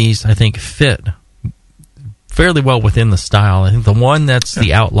all of these, I think, fit fairly well within the style. I think the one that's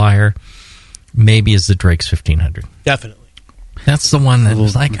the outlier maybe is the Drake's 1500. Definitely. That's the one that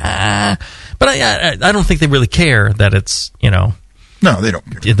was like, but I don't think they really care that it's, No, they don't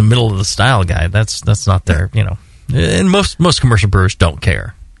care. In the middle of the style guide, that's not their, and most commercial brewers don't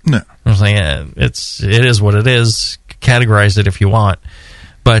care. No. I'm saying it is what it is. Categorize it if you want,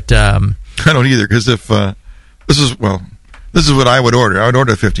 but I don't either, because if this is what I would order. I would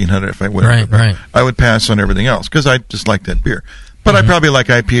order 1500 if I would. Right. I would pass on everything else because I just like that beer. But I probably like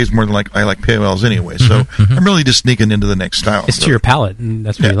IPAs more than I like pale ales anyway. So I'm really just sneaking into the next style. It's to your palate, and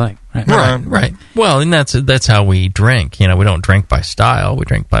that's what you like. Right. Well, and that's how we drink. We don't drink by style. We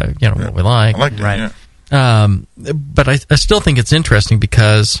drink by what we like. I like that. Yeah. But I still think it's interesting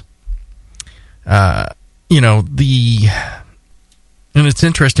because, and it's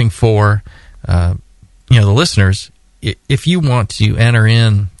interesting for the listeners. If you want to enter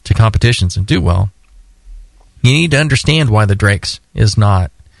in to competitions and do well, you need to understand why the Drake's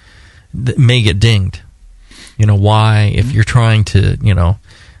may get dinged. Why, if you're trying to,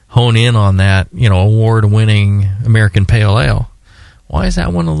 hone in on that, award-winning American Pale Ale, why is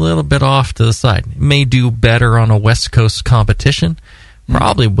that one a little bit off to the side? It may do better on a West Coast competition,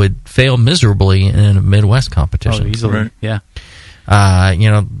 probably would fail miserably in a Midwest competition. Oh, easily, right. Yeah.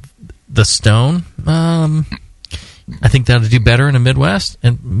 The Stone, I think that'll do better in the Midwest,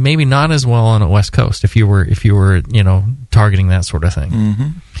 and maybe not as well on the West Coast if you were targeting that sort of thing. Mm-hmm.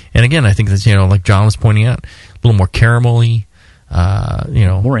 And again, I think that's like John was pointing out, a little more caramelly,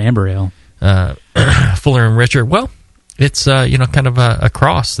 more amber ale, fuller and richer. Well, it's kind of a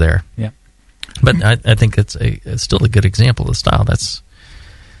cross there. Yeah. But I think it's still a good example of the style that's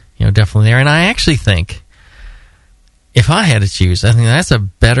definitely there. And I actually think, if I had to choose, I think that's a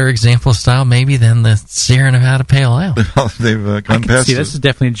better example of style maybe than the Sierra Nevada Pale Ale. They've gone past see, this is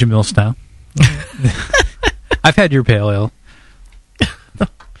definitely a Jamil style. I've had your Pale Ale.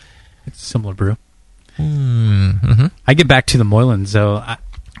 It's a similar brew. Mm-hmm. I get back to the Moylan's, though.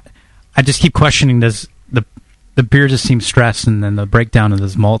 I just keep questioning, does the beer just seems stressed, and then the breakdown of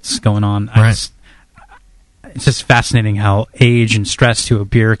those malts going on. Right. It's just fascinating how age and stress to a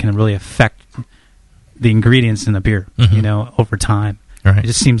beer can really affect the ingredients in the beer, over time. Right. It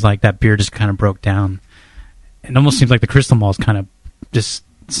just seems like that beer just kind of broke down. It almost seems like the crystal malts kind of just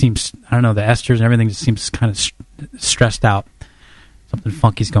seems, I don't know, the esters and everything just seems kind of stressed out. Something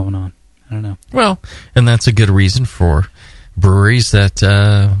funky's going on. I don't know. Well, and that's a good reason for breweries that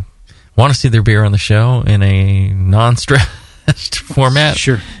want to see their beer on the show in a non-stressed format.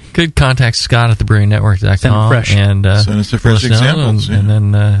 Sure. Could contact Scott at thebrewingnetwork.com. Send them fresh. And send us the fresh examples. And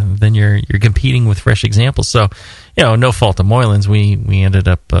then you're competing with fresh examples. So, no fault of Moylan's. We ended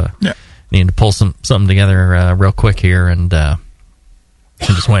up needing to pull something together real quick here, and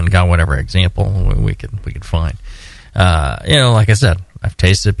just went and got whatever example we could find. Like I said, I've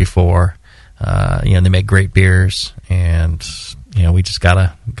tasted it before. They make great beers, and we just got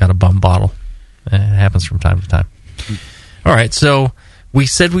a bum bottle. It happens from time to time. All right, so we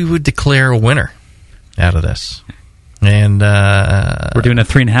said we would declare a winner out of this, and we're doing a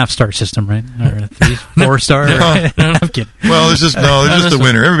 3.5-star system, right? Or a 4-star? I'm kidding. Well, there's just the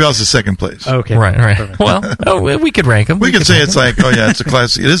winner. Everybody else is second place. Okay, right. Perfect. Well, we could rank them. We could say it's like, it's a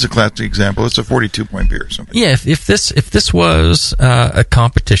classic. It is a classic example. It's a 42-point beer or something. Yeah, if this was a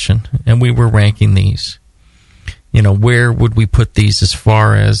competition and we were ranking these, where would we put these as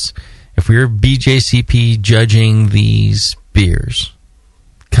far as if we were BJCP judging these beers,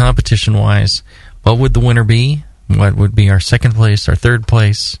 competition-wise? What would the winner be? What would be our second place, our third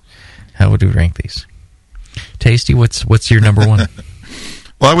place? How would we rank these? Tasty, what's your number one?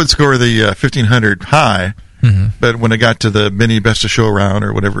 Well, I would score the 1500 high, but when it got to the mini best of show round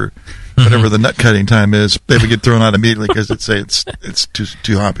or whatever the nut cutting time is, they would get thrown out immediately because it'd say it's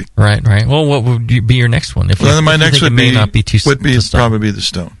too hoppy. Right. Well, what would be your next one? My next would may not be too probably the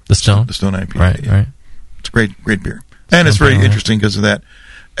Stone. The Stone? The Stone IPA. Right. It's a great beer. And it's very interesting because of that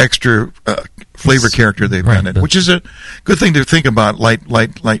extra flavor character they've done it, which is a good thing to think about.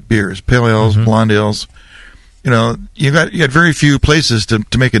 Light beers, pale ales, blonde ales. You got very few places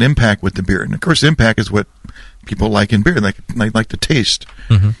to make an impact with the beer, and of course, impact is what people like in beer. They like the taste.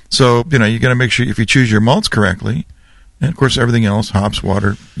 So you got to make sure if you choose your malts correctly, and of course everything else, hops,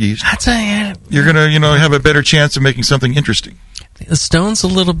 water, yeast. You're gonna have a better chance of making something interesting. The Stone's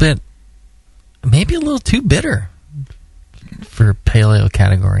maybe a little too bitter for pale ale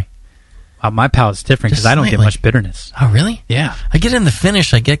category. My palate's different because I don't get much bitterness. Oh, really? Yeah. I get in the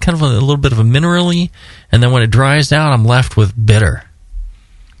finish, I get kind of a little bit of a minerally, and then when it dries out, I'm left with bitter.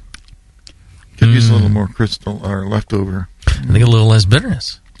 Could use a little more crystal or leftover. I think a little less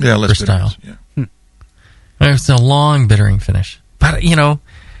bitterness. Yeah, less bitterness. Style. Yeah. It's a long bittering finish. But,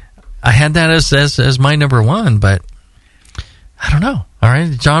 I had that as my number one, but I don't know. All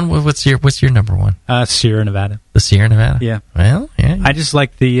right, John, what's your number one? Sierra Nevada. The Sierra Nevada? Yeah. Well, yeah. I just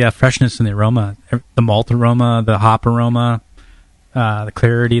like the freshness and the aroma, the malt aroma, the hop aroma, the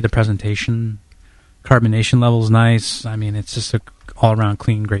clarity, the presentation, carbonation level is nice. I mean, it's just a all-around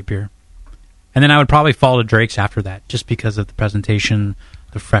clean, great beer. And then I would probably follow Drake's after that, just because of the presentation,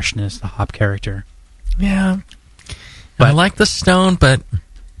 the freshness, the hop character. Yeah. But I like the Stone, but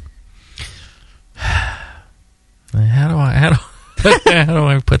how do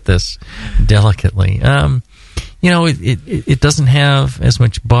I put this delicately? It doesn't have as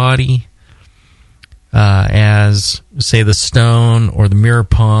much body as, say, the Stone or the Mirror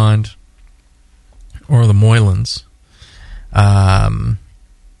Pond or the Moylan's. And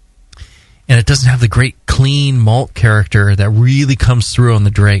it doesn't have the great clean malt character that really comes through on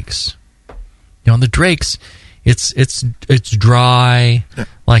the Drakes. On the Drakes, it's dry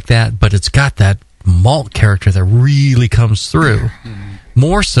like that, but it's got that malt character that really comes through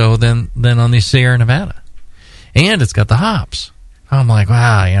more so than on the Sierra Nevada. And it's got the hops. I'm like,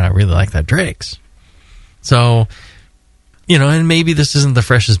 wow, I really like that Drake's. So, and maybe this isn't the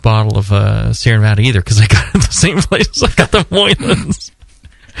freshest bottle of Sierra Nevada either, because I got it at the same place I got the Moylan's.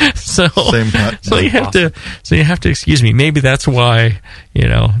 So Same pot. so you have to excuse me. Maybe that's why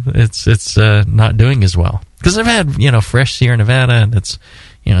it's not doing as well. Because I've had fresh Sierra Nevada, and it's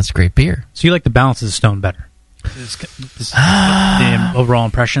a great beer. So you like the balance of the stone better? The overall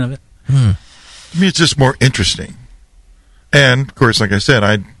impression of it. To me, it's just more interesting. And of course, like I said,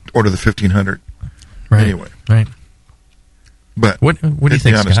 I'd order the 1500 anyway. Right. But what do you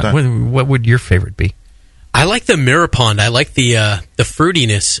think, Scott? What would your favorite be? I like the Mirror Pond. I like the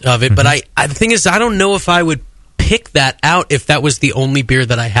fruitiness of it. But the thing is, I don't know if I would pick that out if that was the only beer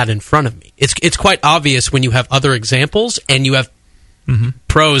that I had in front of me. It's quite obvious when you have other examples and you have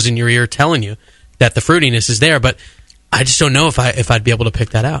pros in your ear telling you that the fruitiness is there. But I just don't know if I'd be able to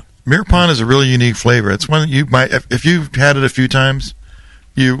pick that out. Mirror Pond is a really unique flavor. It's one that you might, if you've had it a few times,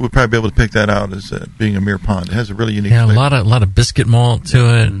 you would probably be able to pick that out as being a Mirror Pond. It has a really unique flavor. a lot of biscuit malt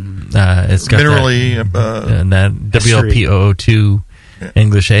to it. It's got minerally that WLPO02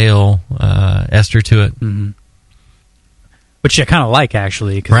 English ale ester to it. Which I kind of like,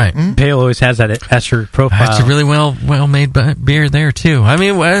 actually, because Pale always has that ester profile. It's a really well made beer there too. I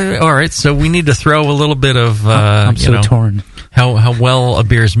mean, all right, so we need to throw a little bit of I'm so torn. How well a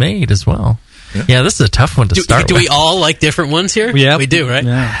beer is made as well. Yeah, this is a tough one to start with. Do we all like different ones here? Yeah, we do, right?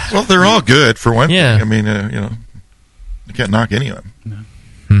 Yeah. Well, they're all good for one thing. I mean, you can't knock any of them.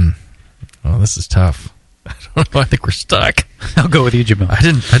 Oh, this is tough. I don't know. I think we're stuck. I'll go with you, Jamil. I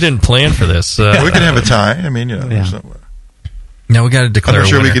didn't plan for this. We can have a tie. I mean, Now we got to declare. I'm not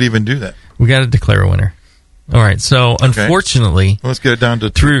sure a winner. we could even do that. We got to declare a winner. All right. So unfortunately, let's get it down to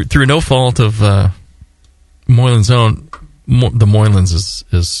through no fault of Moylan's own. The Moylan's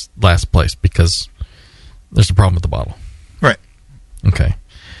is last place because there's a problem with the bottle. Right. Okay.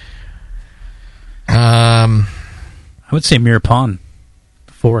 I would say Mirror Pond,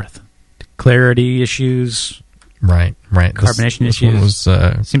 fourth. Clarity issues. Right. Carbonation this issues. One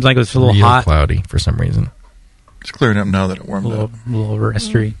was, seems like it was a little real hot. cloudy for some reason. It's clearing up now that it warmed up. A little over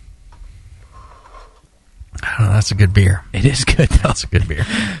estery. I don't know, that's a good beer. It is good, though. That's a good beer.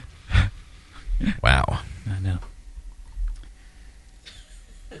 Wow. I know.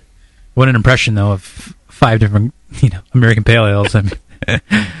 What an impression, though, of 5 different, American Pale Ales. I mean,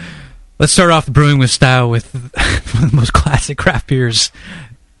 let's start off Brewing with Style with one of the most classic craft beers.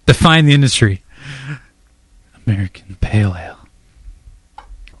 Define the industry. American Pale Ale.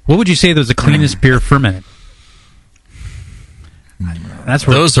 What would you say was the cleanest beer fermented?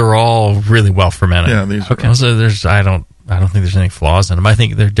 Those are all really well fermented. Yeah, these are. Okay. I don't think there's any flaws in them. I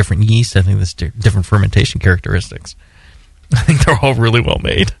think they're different yeast. I think there's different fermentation characteristics. I think they're all really well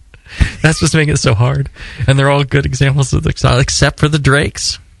made. That's just making it so hard. And they're all good examples of the style, except for the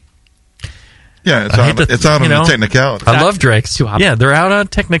Drakes. Yeah, it's out on the technicality. I love Drakes. Yeah, they're out on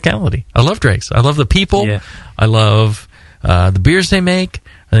technicality. I love Drakes. I love the people. Yeah. I love the beers they make.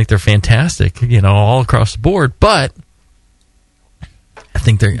 I think they're fantastic, all across the board. But I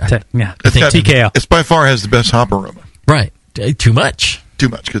think they're... TKO. It's by far has the best hop aroma. Right. Too much. Too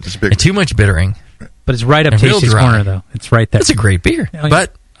much, because it's big. And too much bittering. But it's right up Tasty's corner, though. It's right there. It's a great beer.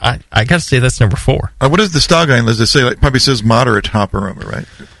 But I got to say that's number 4. What is the style guide? Does it say, probably says moderate hop aroma, right?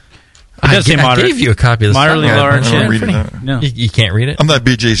 It does say moderate. I gave you a copy of the moderately style large. I don't read it. No. You can't read it? I'm not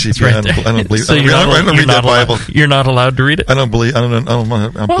BJCP. Right I don't believe. So I don't read that Bible. You're not allowed to read it? I don't believe. I don't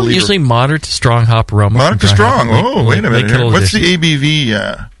believe. Usually moderate to strong hop aroma. Moderate to strong. Hop, wait a minute. Here. What's edition. the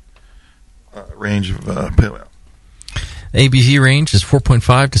ABV range of pale ale? ABV range is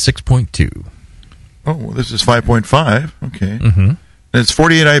 4.5 to 6.2. Oh, well, this is 5.5. Okay. Mm-hmm. And it's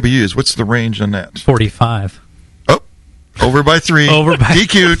 48 IBUs. What's the range on that? 45. Oh, over by 3. Over by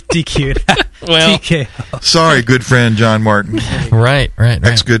DQ'd. DQ'd. Well, TKO. Sorry, good friend John Martin. Right.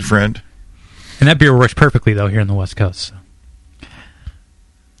 Ex-good friend. And that beer works perfectly, though, here in the West Coast.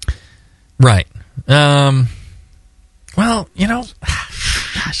 So. Right. Well, gosh.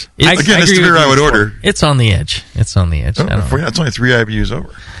 Again, it's the beer I would order. It's on the edge. Oh, it's only 3 IBUs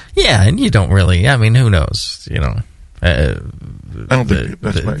over. Yeah, and you don't really... I mean, who knows? I don't think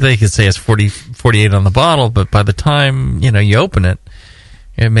that's right. They could say it's 48 on the bottle, but by the time, you open it,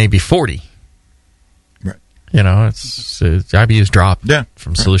 it may be 40. Right. It's IBUs drop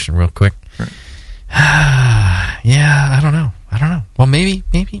from solution real quick. Right. Yeah, I don't know. Well, maybe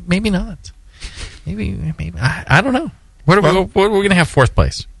not. Maybe. I don't know. What are we going to have fourth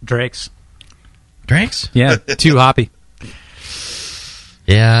place? Drakes? Yeah, too hoppy.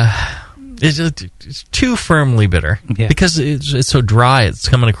 Yeah. It's too firmly bitter. Yeah. Because it's so dry, it's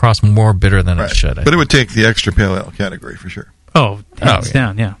coming across more bitter than it should. But it would take the extra pale ale category for sure. Oh, hands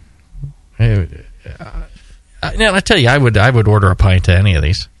down, yeah. I tell you, I would order a pint to any of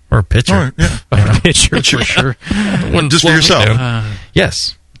these. Or a pitcher. Yeah. A pitcher, for sure. Just for yourself.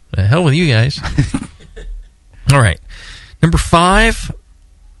 Yes. The hell with you guys. All right. Number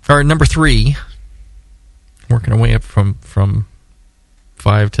 3. Working our way up from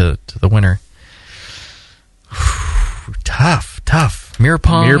 5 to the winner. Tough. Mirror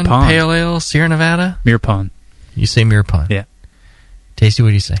Pond, Pale Ale, Sierra Nevada? Mirror Pond. You say Mirror Pond? Yeah. Tasty, what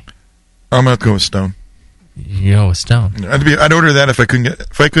do you say? I'm going to go with Stone. You go with Stone. I'd order that if I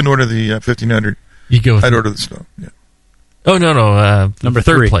couldn't order the 1500. You go with I'd order the Stone. Yeah. Oh no. Number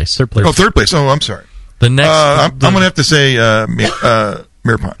third 3. place. Third place. Oh, third place. Oh, I'm sorry. The next. I'm going to have to say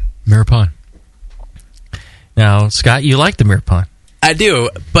Mirror Pond. Mirror Pond. Now, Scott, you like the Mirror Pond? I do,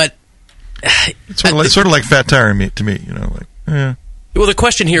 but it's sort of like Fat Tire to me. Yeah. Well, the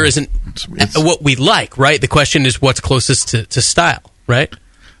question here isn't what we like, right? The question is what's closest to style, right?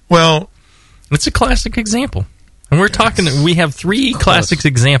 Well, it's a classic example, and we're talking. We have 3 classic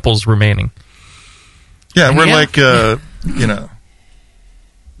examples remaining. Yeah, and we're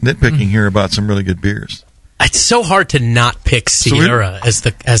nitpicking here about some really good beers. It's so hard to not pick Sierra as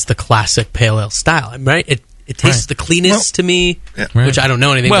the classic pale ale style, right? It tastes the cleanest to me, which I don't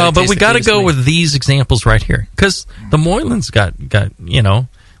know anything. Well, but we got to go with these examples right here because the Moylan's got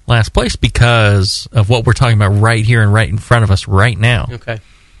last place because of what we're talking about right here and right in front of us right now. Okay.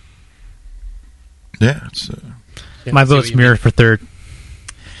 Yeah, it's my vote's Mirror for third.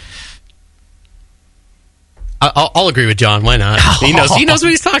 I'll agree with John. Why not? He knows what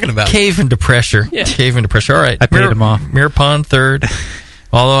he's talking about. Cave into pressure. Yeah. Cave into pressure. All right. I paid him off. Mirror Pond third.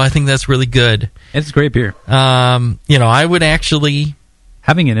 Although I think that's really good. It's a great beer. I would actually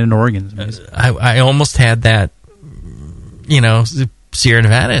having it in Oregon. I almost had that. Sierra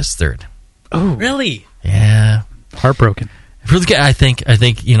Nevada is third. Oh, really? Yeah. Heartbroken. Really good. I think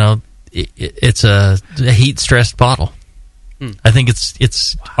it's a heat stressed bottle. I think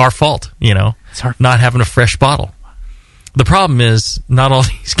it's our fault, It's not having a fresh bottle. The problem is not all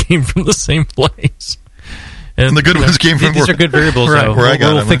these came from the same place. And the good ones came from these are good variables, right,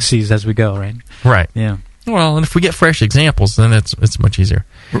 though. We'll fix these as we go, right? Right. Yeah. Well, and if we get fresh examples, then it's much easier.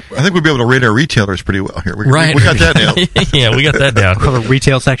 I think we'll be able to rate our retailers pretty well here. We got that nailed. Yeah, we got that down. We'll have a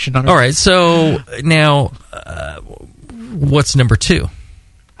retail section on it. All right, so now, what's number 2?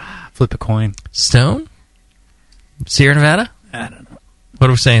 Flip a coin. Stone? Sierra Nevada? I don't know. What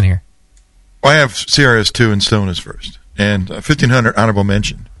are we saying here? Well, I have Sierra as 2 and Stone as first. And 1500 honorable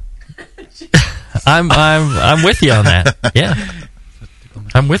mention. I'm with you on that. Yeah.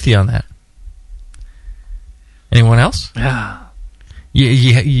 I'm with you on that. Anyone else? Yeah.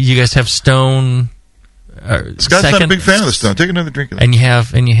 You guys have Stone. Scott's second, not a big fan of the Stone. Take another drink of that. And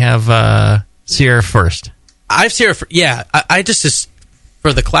you have Sierra first. I have Sierra. I just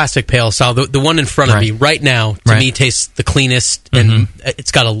for the classic pale style, the one in front of me right now to me tastes the cleanest, and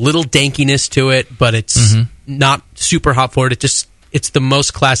it's got a little dankiness to it, but it's not super hop forward. It's the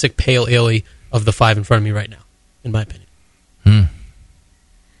most classic pale ale of the 5 in front of me right now, in my opinion.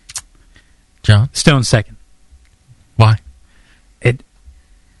 John? Stone second. Why?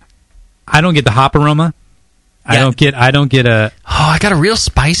 I don't get the hop aroma. I don't get a. Oh, I got a real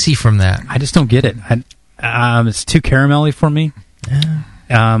spicy from that. I just don't get it. It's too caramelly for me. Yeah.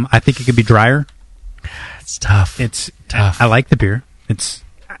 I think it could be drier. It's tough. It's tough. I like the beer. If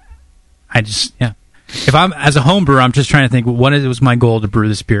I'm as a home brewer, I'm just trying to think what was my goal to brew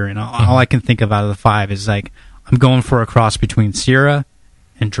this beer, and all I can think of out of the 5 is I'm going for a cross between Sierra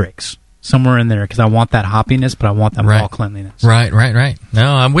and Drake's. Somewhere in there, because I want that hoppiness, but I want that malt cleanliness. Right.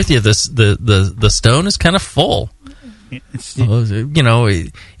 No, I'm with you. The Stone is kind of full. If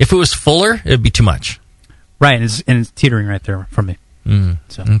it was fuller, it'd be too much. Right, and it's teetering right there for me.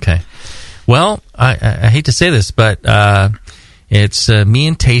 So. Okay. Well, I hate to say this, but it's me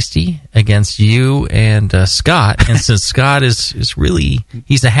and Tasty against you and Scott. And since Scott is really,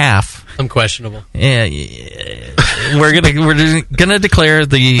 he's a half. I'm questionable. Yeah, we're gonna declare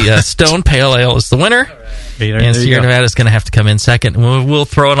the Stone Pale Ale as the winner, and Sierra Nevada is gonna have to come in second. We'll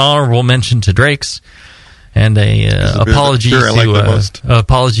throw an honorable mention to Drake's, and apology to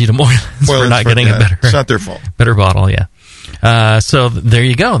Moylan's for not getting a better. It's not their fault. Better bottle, yeah. So there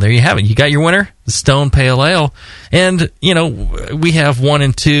you go. There you have it. You got your winner, the Stone Pale Ale, and we have 1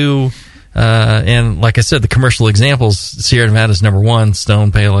 and 2. And like I said, the commercial examples: Sierra Nevada is number 1,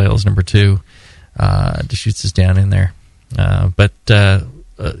 Stone Pale Ale is number 2. Deschutes is down in there, but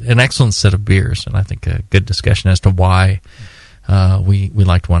an excellent set of beers, and I think a good discussion as to why we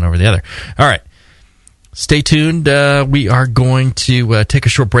liked one over the other. All right, stay tuned. We are going to take a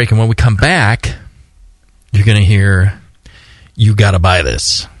short break, and when we come back, you're going to hear "You Gotta Buy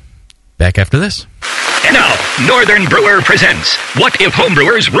This." Back after this. And now, Northern Brewer presents What If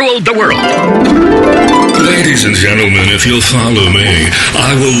Homebrewers Ruled the World? Ladies and gentlemen, if you'll follow me,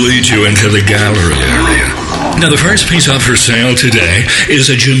 I will lead you into the gallery area. Now, the first piece up for sale today is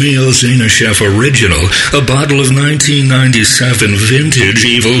a Jamil Zainashev original, a bottle of 1997 vintage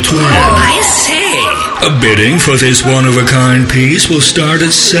Evil Twin. I see. A bidding for this one-of-a-kind piece will start at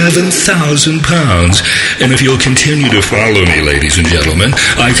 £7,000. And if you'll continue to follow me, ladies and gentlemen,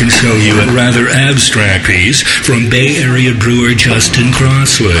 I can show you a rather abstract piece from Bay Area brewer Justin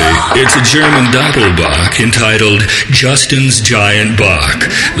Crossley. It's a German Doppelbock entitled Justin's Giant Bock.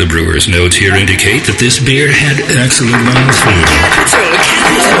 The brewer's notes here indicate that this beer had excellent mouthfeel.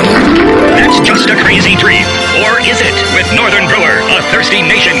 That's just a crazy dream. Or is it? With Northern Brewer, a thirsty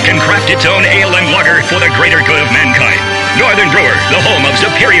nation can craft its own ale and lager for the greater good of mankind. Northern Brewer, the home of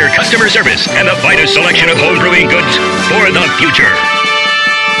superior customer service and the finest selection of home brewing goods for the future.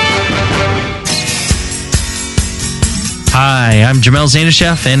 Hi, I'm Jamil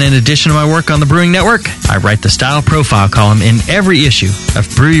Zainashev, and in addition to my work on the Brewing Network, I write the Style Profile column in every issue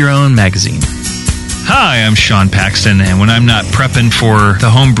of Brew Your Own magazine. Hi, I'm Sean Paxton, and when I'm not prepping for the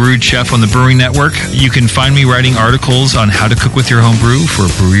Homebrewed Chef on the Brewing Network, you can find me writing articles on how to cook with your homebrew for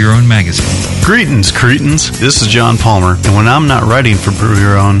Brew Your Own magazine. Greetings, cretins. This is John Palmer, and when I'm not writing for Brew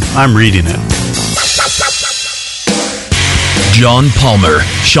Your Own, I'm reading it. John Palmer,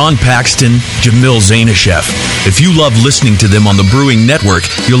 Sean Paxton, Jamil Zainashev. If you love listening to them on the Brewing Network,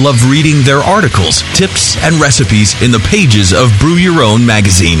 you'll love reading their articles, tips, and recipes in the pages of Brew Your Own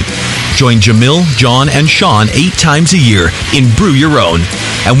magazine. Join Jamil, John, and Sean 8 times a year in Brew Your Own.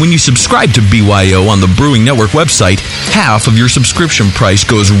 And when you subscribe to BYO on the Brewing Network website, half of your subscription price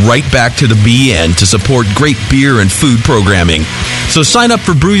goes right back to the BN to support great beer and food programming. So sign up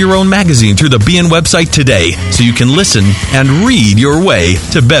for Brew Your Own magazine through the BN website today so you can listen and read your way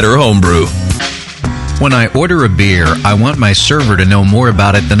to better homebrew. When I order a beer, I want my server to know more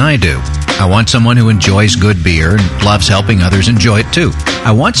about it than I do. I want someone who enjoys good beer and loves helping others enjoy it too.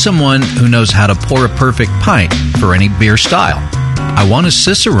 I want someone who knows how to pour a perfect pint for any beer style. I want a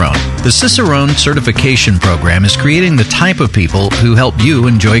Cicerone. The Cicerone certification program is creating the type of people who help you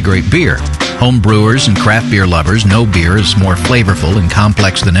enjoy great beer. Home brewers and craft beer lovers know beer is more flavorful and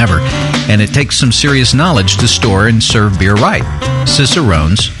complex than ever, and it takes some serious knowledge to store and serve beer right.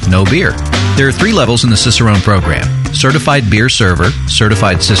 Cicerones know beer. There are 3 levels in the Cicerone program: Certified Beer Server,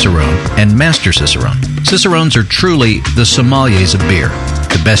 Certified Cicerone, and Master Cicerone. Cicerones are truly the sommeliers of beer.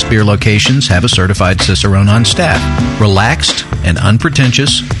 The best beer locations have a certified Cicerone on staff. Relaxed and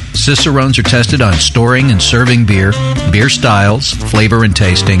unpretentious, Cicerones are tested on storing and serving beer, beer styles, flavor and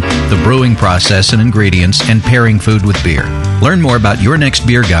tasting, the brewing process and ingredients, and pairing food with beer. Learn more about your next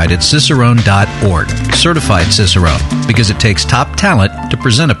beer guide at cicerone.org. Certified Cicerone, because it takes top talent to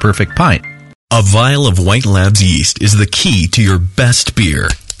present a perfect pint. A vial of White Labs yeast is the key to your best beer.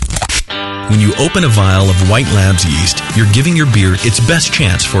 When you open a vial of White Labs yeast, you're giving your beer its best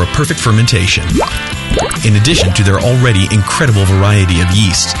chance for a perfect fermentation. In addition to their already incredible variety of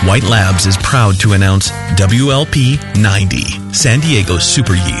yeasts, White Labs is proud to announce WLP 90, San Diego's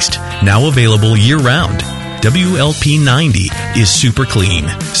super yeast, now available year-round. WLP 90 is super clean,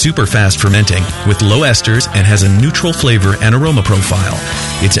 super fast fermenting, with low esters and has a neutral flavor and aroma profile.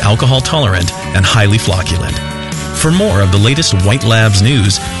 It's alcohol tolerant and highly flocculent. For more of the latest White Labs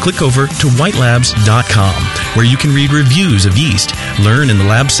news, click over to whitelabs.com, where you can read reviews of yeast, learn in the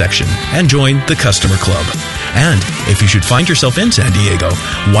lab section, and join the customer club. And if you should find yourself in San Diego,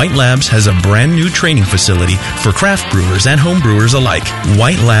 White Labs has a brand new training facility for craft brewers and home brewers alike.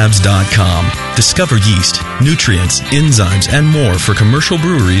 Whitelabs.com. Discover yeast, nutrients, enzymes, and more for commercial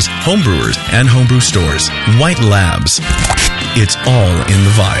breweries, home brewers, and homebrew stores. White Labs. It's all in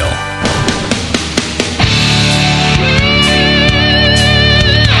the vial.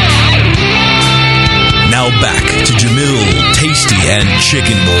 Now back to Jamil, Tasty, and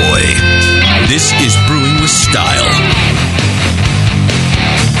Chicken Boy. This is Brewing with Style.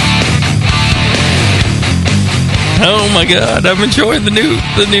 Oh my God, I'm enjoying the new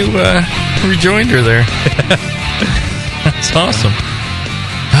rejoinder there. That's awesome.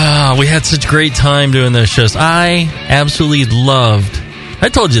 We had such a great time doing those shows. I absolutely loved. I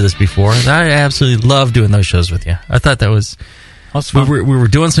told you this before. I absolutely loved doing those shows with you. I thought that was. We were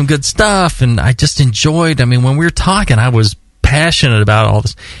doing some good stuff, and I just enjoyed. I mean, when we were talking, I was passionate about all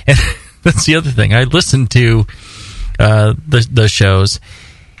this. And that's the other thing. I listened to the shows,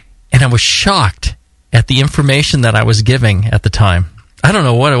 and I was shocked at the information that I was giving at the time. I don't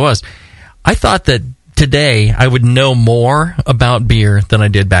know what it was. I thought that today I would know more about beer than I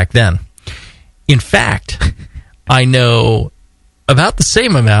did back then. In fact, I know about the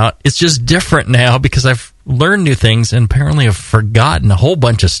same amount. It's just different now because I've learned new things and apparently I've forgotten a whole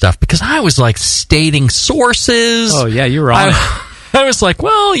bunch of stuff because I was like stating sources. Oh, yeah, you were on it. I was like,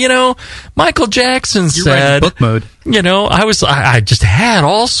 well, Michael Jackson said, book mode. I just had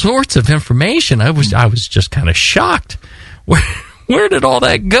all sorts of information. I was just kind of shocked. Where did all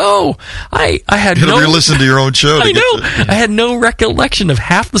that go? I had you listen to your own show. I know. I had no recollection of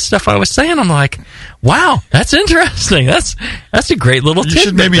half the stuff I was saying. I'm like, wow, that's interesting. That's a great little tidbit. You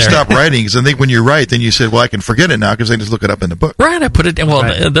should maybe stop writing, because I think when you write, then you say, well, I can forget it now because I just look it up in the book. Right. I put it.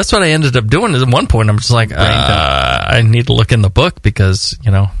 Well, that's what I ended up doing. At one point, I'm just like, I need to look in the book because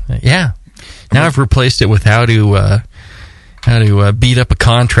yeah. Now I've replaced it with how to beat up a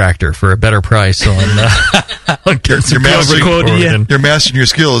contractor for a better price on you're mastering your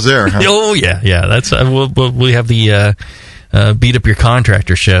skills there, huh? Oh yeah. That's we have the beat up your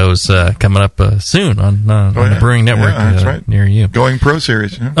contractor shows coming up soon on the Brewing Network that's right. near you. Going Pro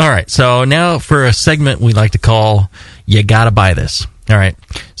Series. Yeah. All right, so now for a segment we like to call "You Gotta Buy This." All right,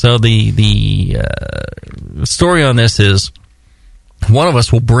 so the story on this is one of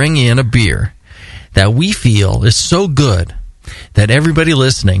us will bring in a beer that we feel is so good that everybody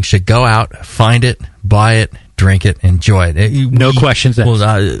listening should go out, find it, buy it, drink it, enjoy it. No questions asked.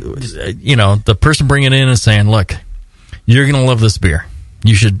 The person bringing it in is saying, look, you're going to love this beer.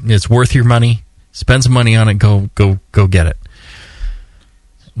 You should. It's worth your money. Spend some money on it. Go get it.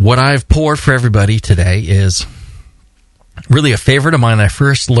 What I've poured for everybody today is really a favorite of mine I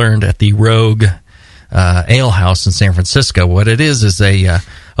first learned at the Rogue Ale House in San Francisco. What it is a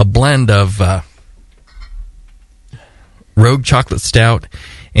blend of Rogue Chocolate Stout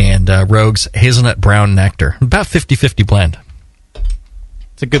and Rogue's Hazelnut Brown Nectar. About 50-50 blend.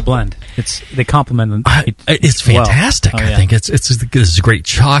 It's a good blend. They complement them. It's fantastic. Well. Oh, yeah. I think it's great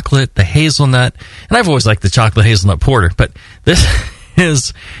chocolate, the hazelnut, and I've always liked the chocolate hazelnut porter. But this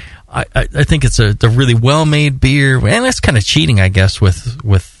is, I think it's a really well made beer, and that's kind of cheating, I guess,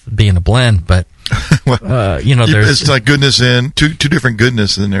 with being a blend. But it's like goodness in two different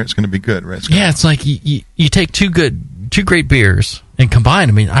goodness in there. It's going to be good, right? It's like you take two great beers and combine.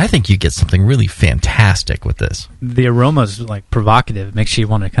 I mean, I think you get something really fantastic with this. The aroma's like provocative. It makes you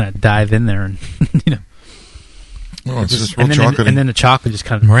want to kind of dive in there and Oh, it's just real chocolatey. And then the chocolate just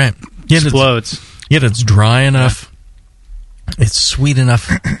kind of explodes. Yet it's dry enough. Yeah. It's sweet enough.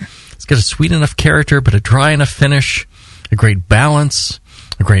 It's got a sweet enough character, but a dry enough finish. A great balance.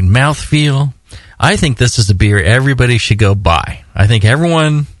 A great mouthfeel. I think this is a beer everybody should go buy. I think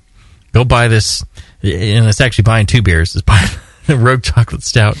everyone go buy this. And it's actually buying two beers. It's buying the Rogue Chocolate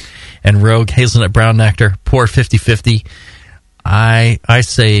Stout and Rogue Hazelnut Brown Nectar. Pour 50-50. I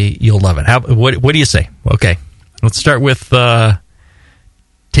say you'll love it. What do you say? Okay, let's start with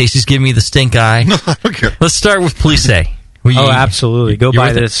Tasty's giving me the stink eye. No, I don't care. Let's start with Plissé. Absolutely. Go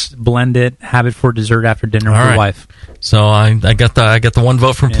buy this, blend it, have it for dessert after dinner with your wife. So I got the one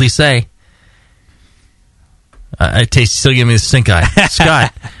vote from Plissé. Tasty still giving me the stink eye.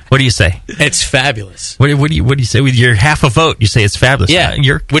 Scott, what do you say? It's fabulous. What do you say? With your half a vote, you say it's fabulous. Yeah,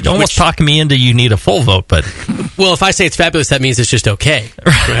 you're almost talking me into you need a full vote, but well, if I say it's fabulous, that means it's just okay.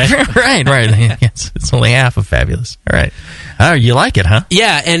 Right. It's only half of fabulous. All right. Oh, you like it, huh?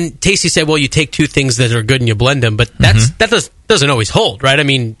 Yeah, and Tasty said, well, you take two things that are good and you blend them, but that doesn't always hold, right? I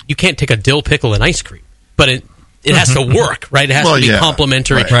mean, you can't take a dill pickle and ice cream, but it has to work, right? It has to be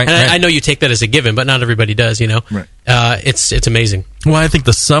complementary. Right. I know you take that as a given, but not everybody does, Right. It's amazing. Well, I think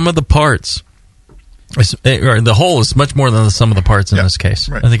the sum of the parts, or the whole, is much more than the sum of the parts in this case.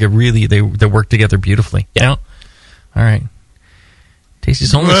 Right. I think it really, they work together beautifully. Yeah. All right.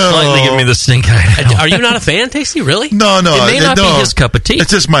 Tasty's only slightly giving me the stink eye. Are you not a fan, Tasty? Really? No. It may not be his cup of tea. It's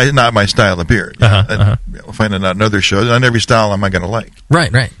just not my style of beer. We'll find it out in other shows. Not every style am I going to like.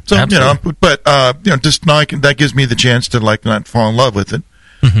 Right. So absolutely. Just that gives me the chance to not fall in love with it.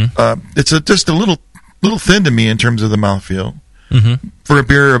 Mm-hmm. It's just a little thin to me in terms of the mouthfeel. Mm-hmm. For a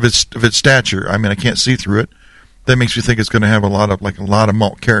beer of its stature, I mean, I can't see through it. That makes me think it's going to have a lot of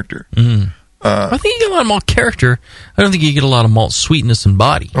malt character. Mm-hmm. I think you get a lot of malt character. I don't think you get a lot of malt sweetness and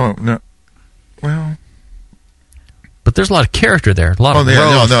body. Oh, no. Well, but there's a lot of character there. A lot of it's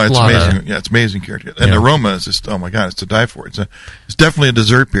amazing. It's amazing character. And the aroma is just, oh my God, it's to die for. It's definitely a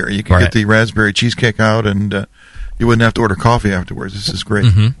dessert beer. You can get the raspberry cheesecake out, and you wouldn't have to order coffee afterwards. This is great.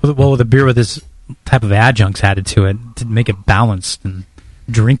 Mm-hmm. Well, with a beer with this type of adjuncts added to it to make it balanced and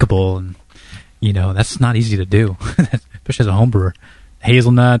drinkable, and that's not easy to do, especially as a home brewer.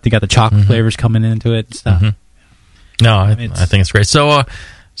 Hazelnut, they got the chocolate flavors coming into it and stuff. Mm-hmm. No, I think it's great. So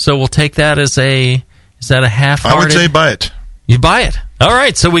we'll take that as is that a half-hearted? I would say buy it. You buy it. All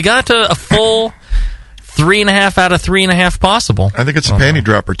right, so we got a full 3.5 out of 3.5 possible. I think it's a panty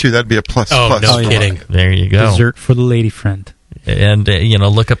dropper, too. That'd be a plus. Oh, plus. no kidding. There you go. Dessert for the lady friend. And,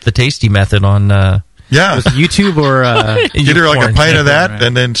 look up the Tasty method on... Was it YouTube or... Get her like a pint of that, right.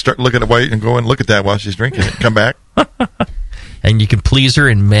 and then start looking at white and go and look at that while she's drinking it. Come back. And you can please her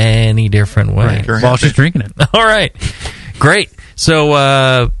in many different ways. Right, while she's drinking it. All right. Great.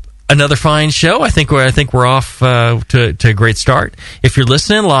 So, another fine show. I think we're off to a great start. If you're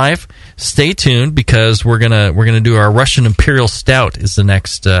listening live, stay tuned because we're gonna do our Russian Imperial Stout is the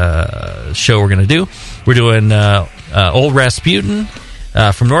next show we're gonna do. We're doing Old Rasputin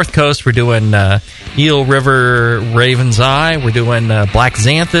from North Coast. We're doing Eel River Raven's Eye. We're doing Black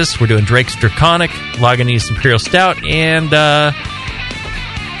Xanthus. We're doing Drake's Draconic, Lagunitas Imperial Stout, and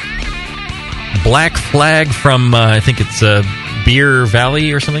Black Flag from I think it's Beer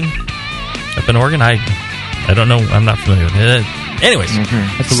Valley or something up in Oregon. I don't know. I'm not familiar with it. Anyways,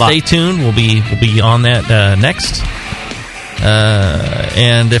 stay tuned. We'll be on that next.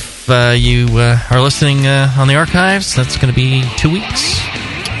 And if you are listening on the archives, that's going to be 2 weeks.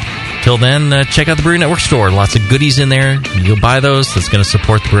 Till then, check out the Brewing Network store. Lots of goodies in there. You'll buy those. That's going to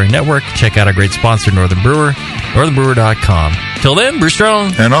support the Brewing Network. Check out our great sponsor, Northern Brewer, northernbrewer.com. Till then, brew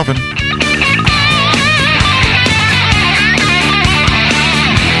strong. And often.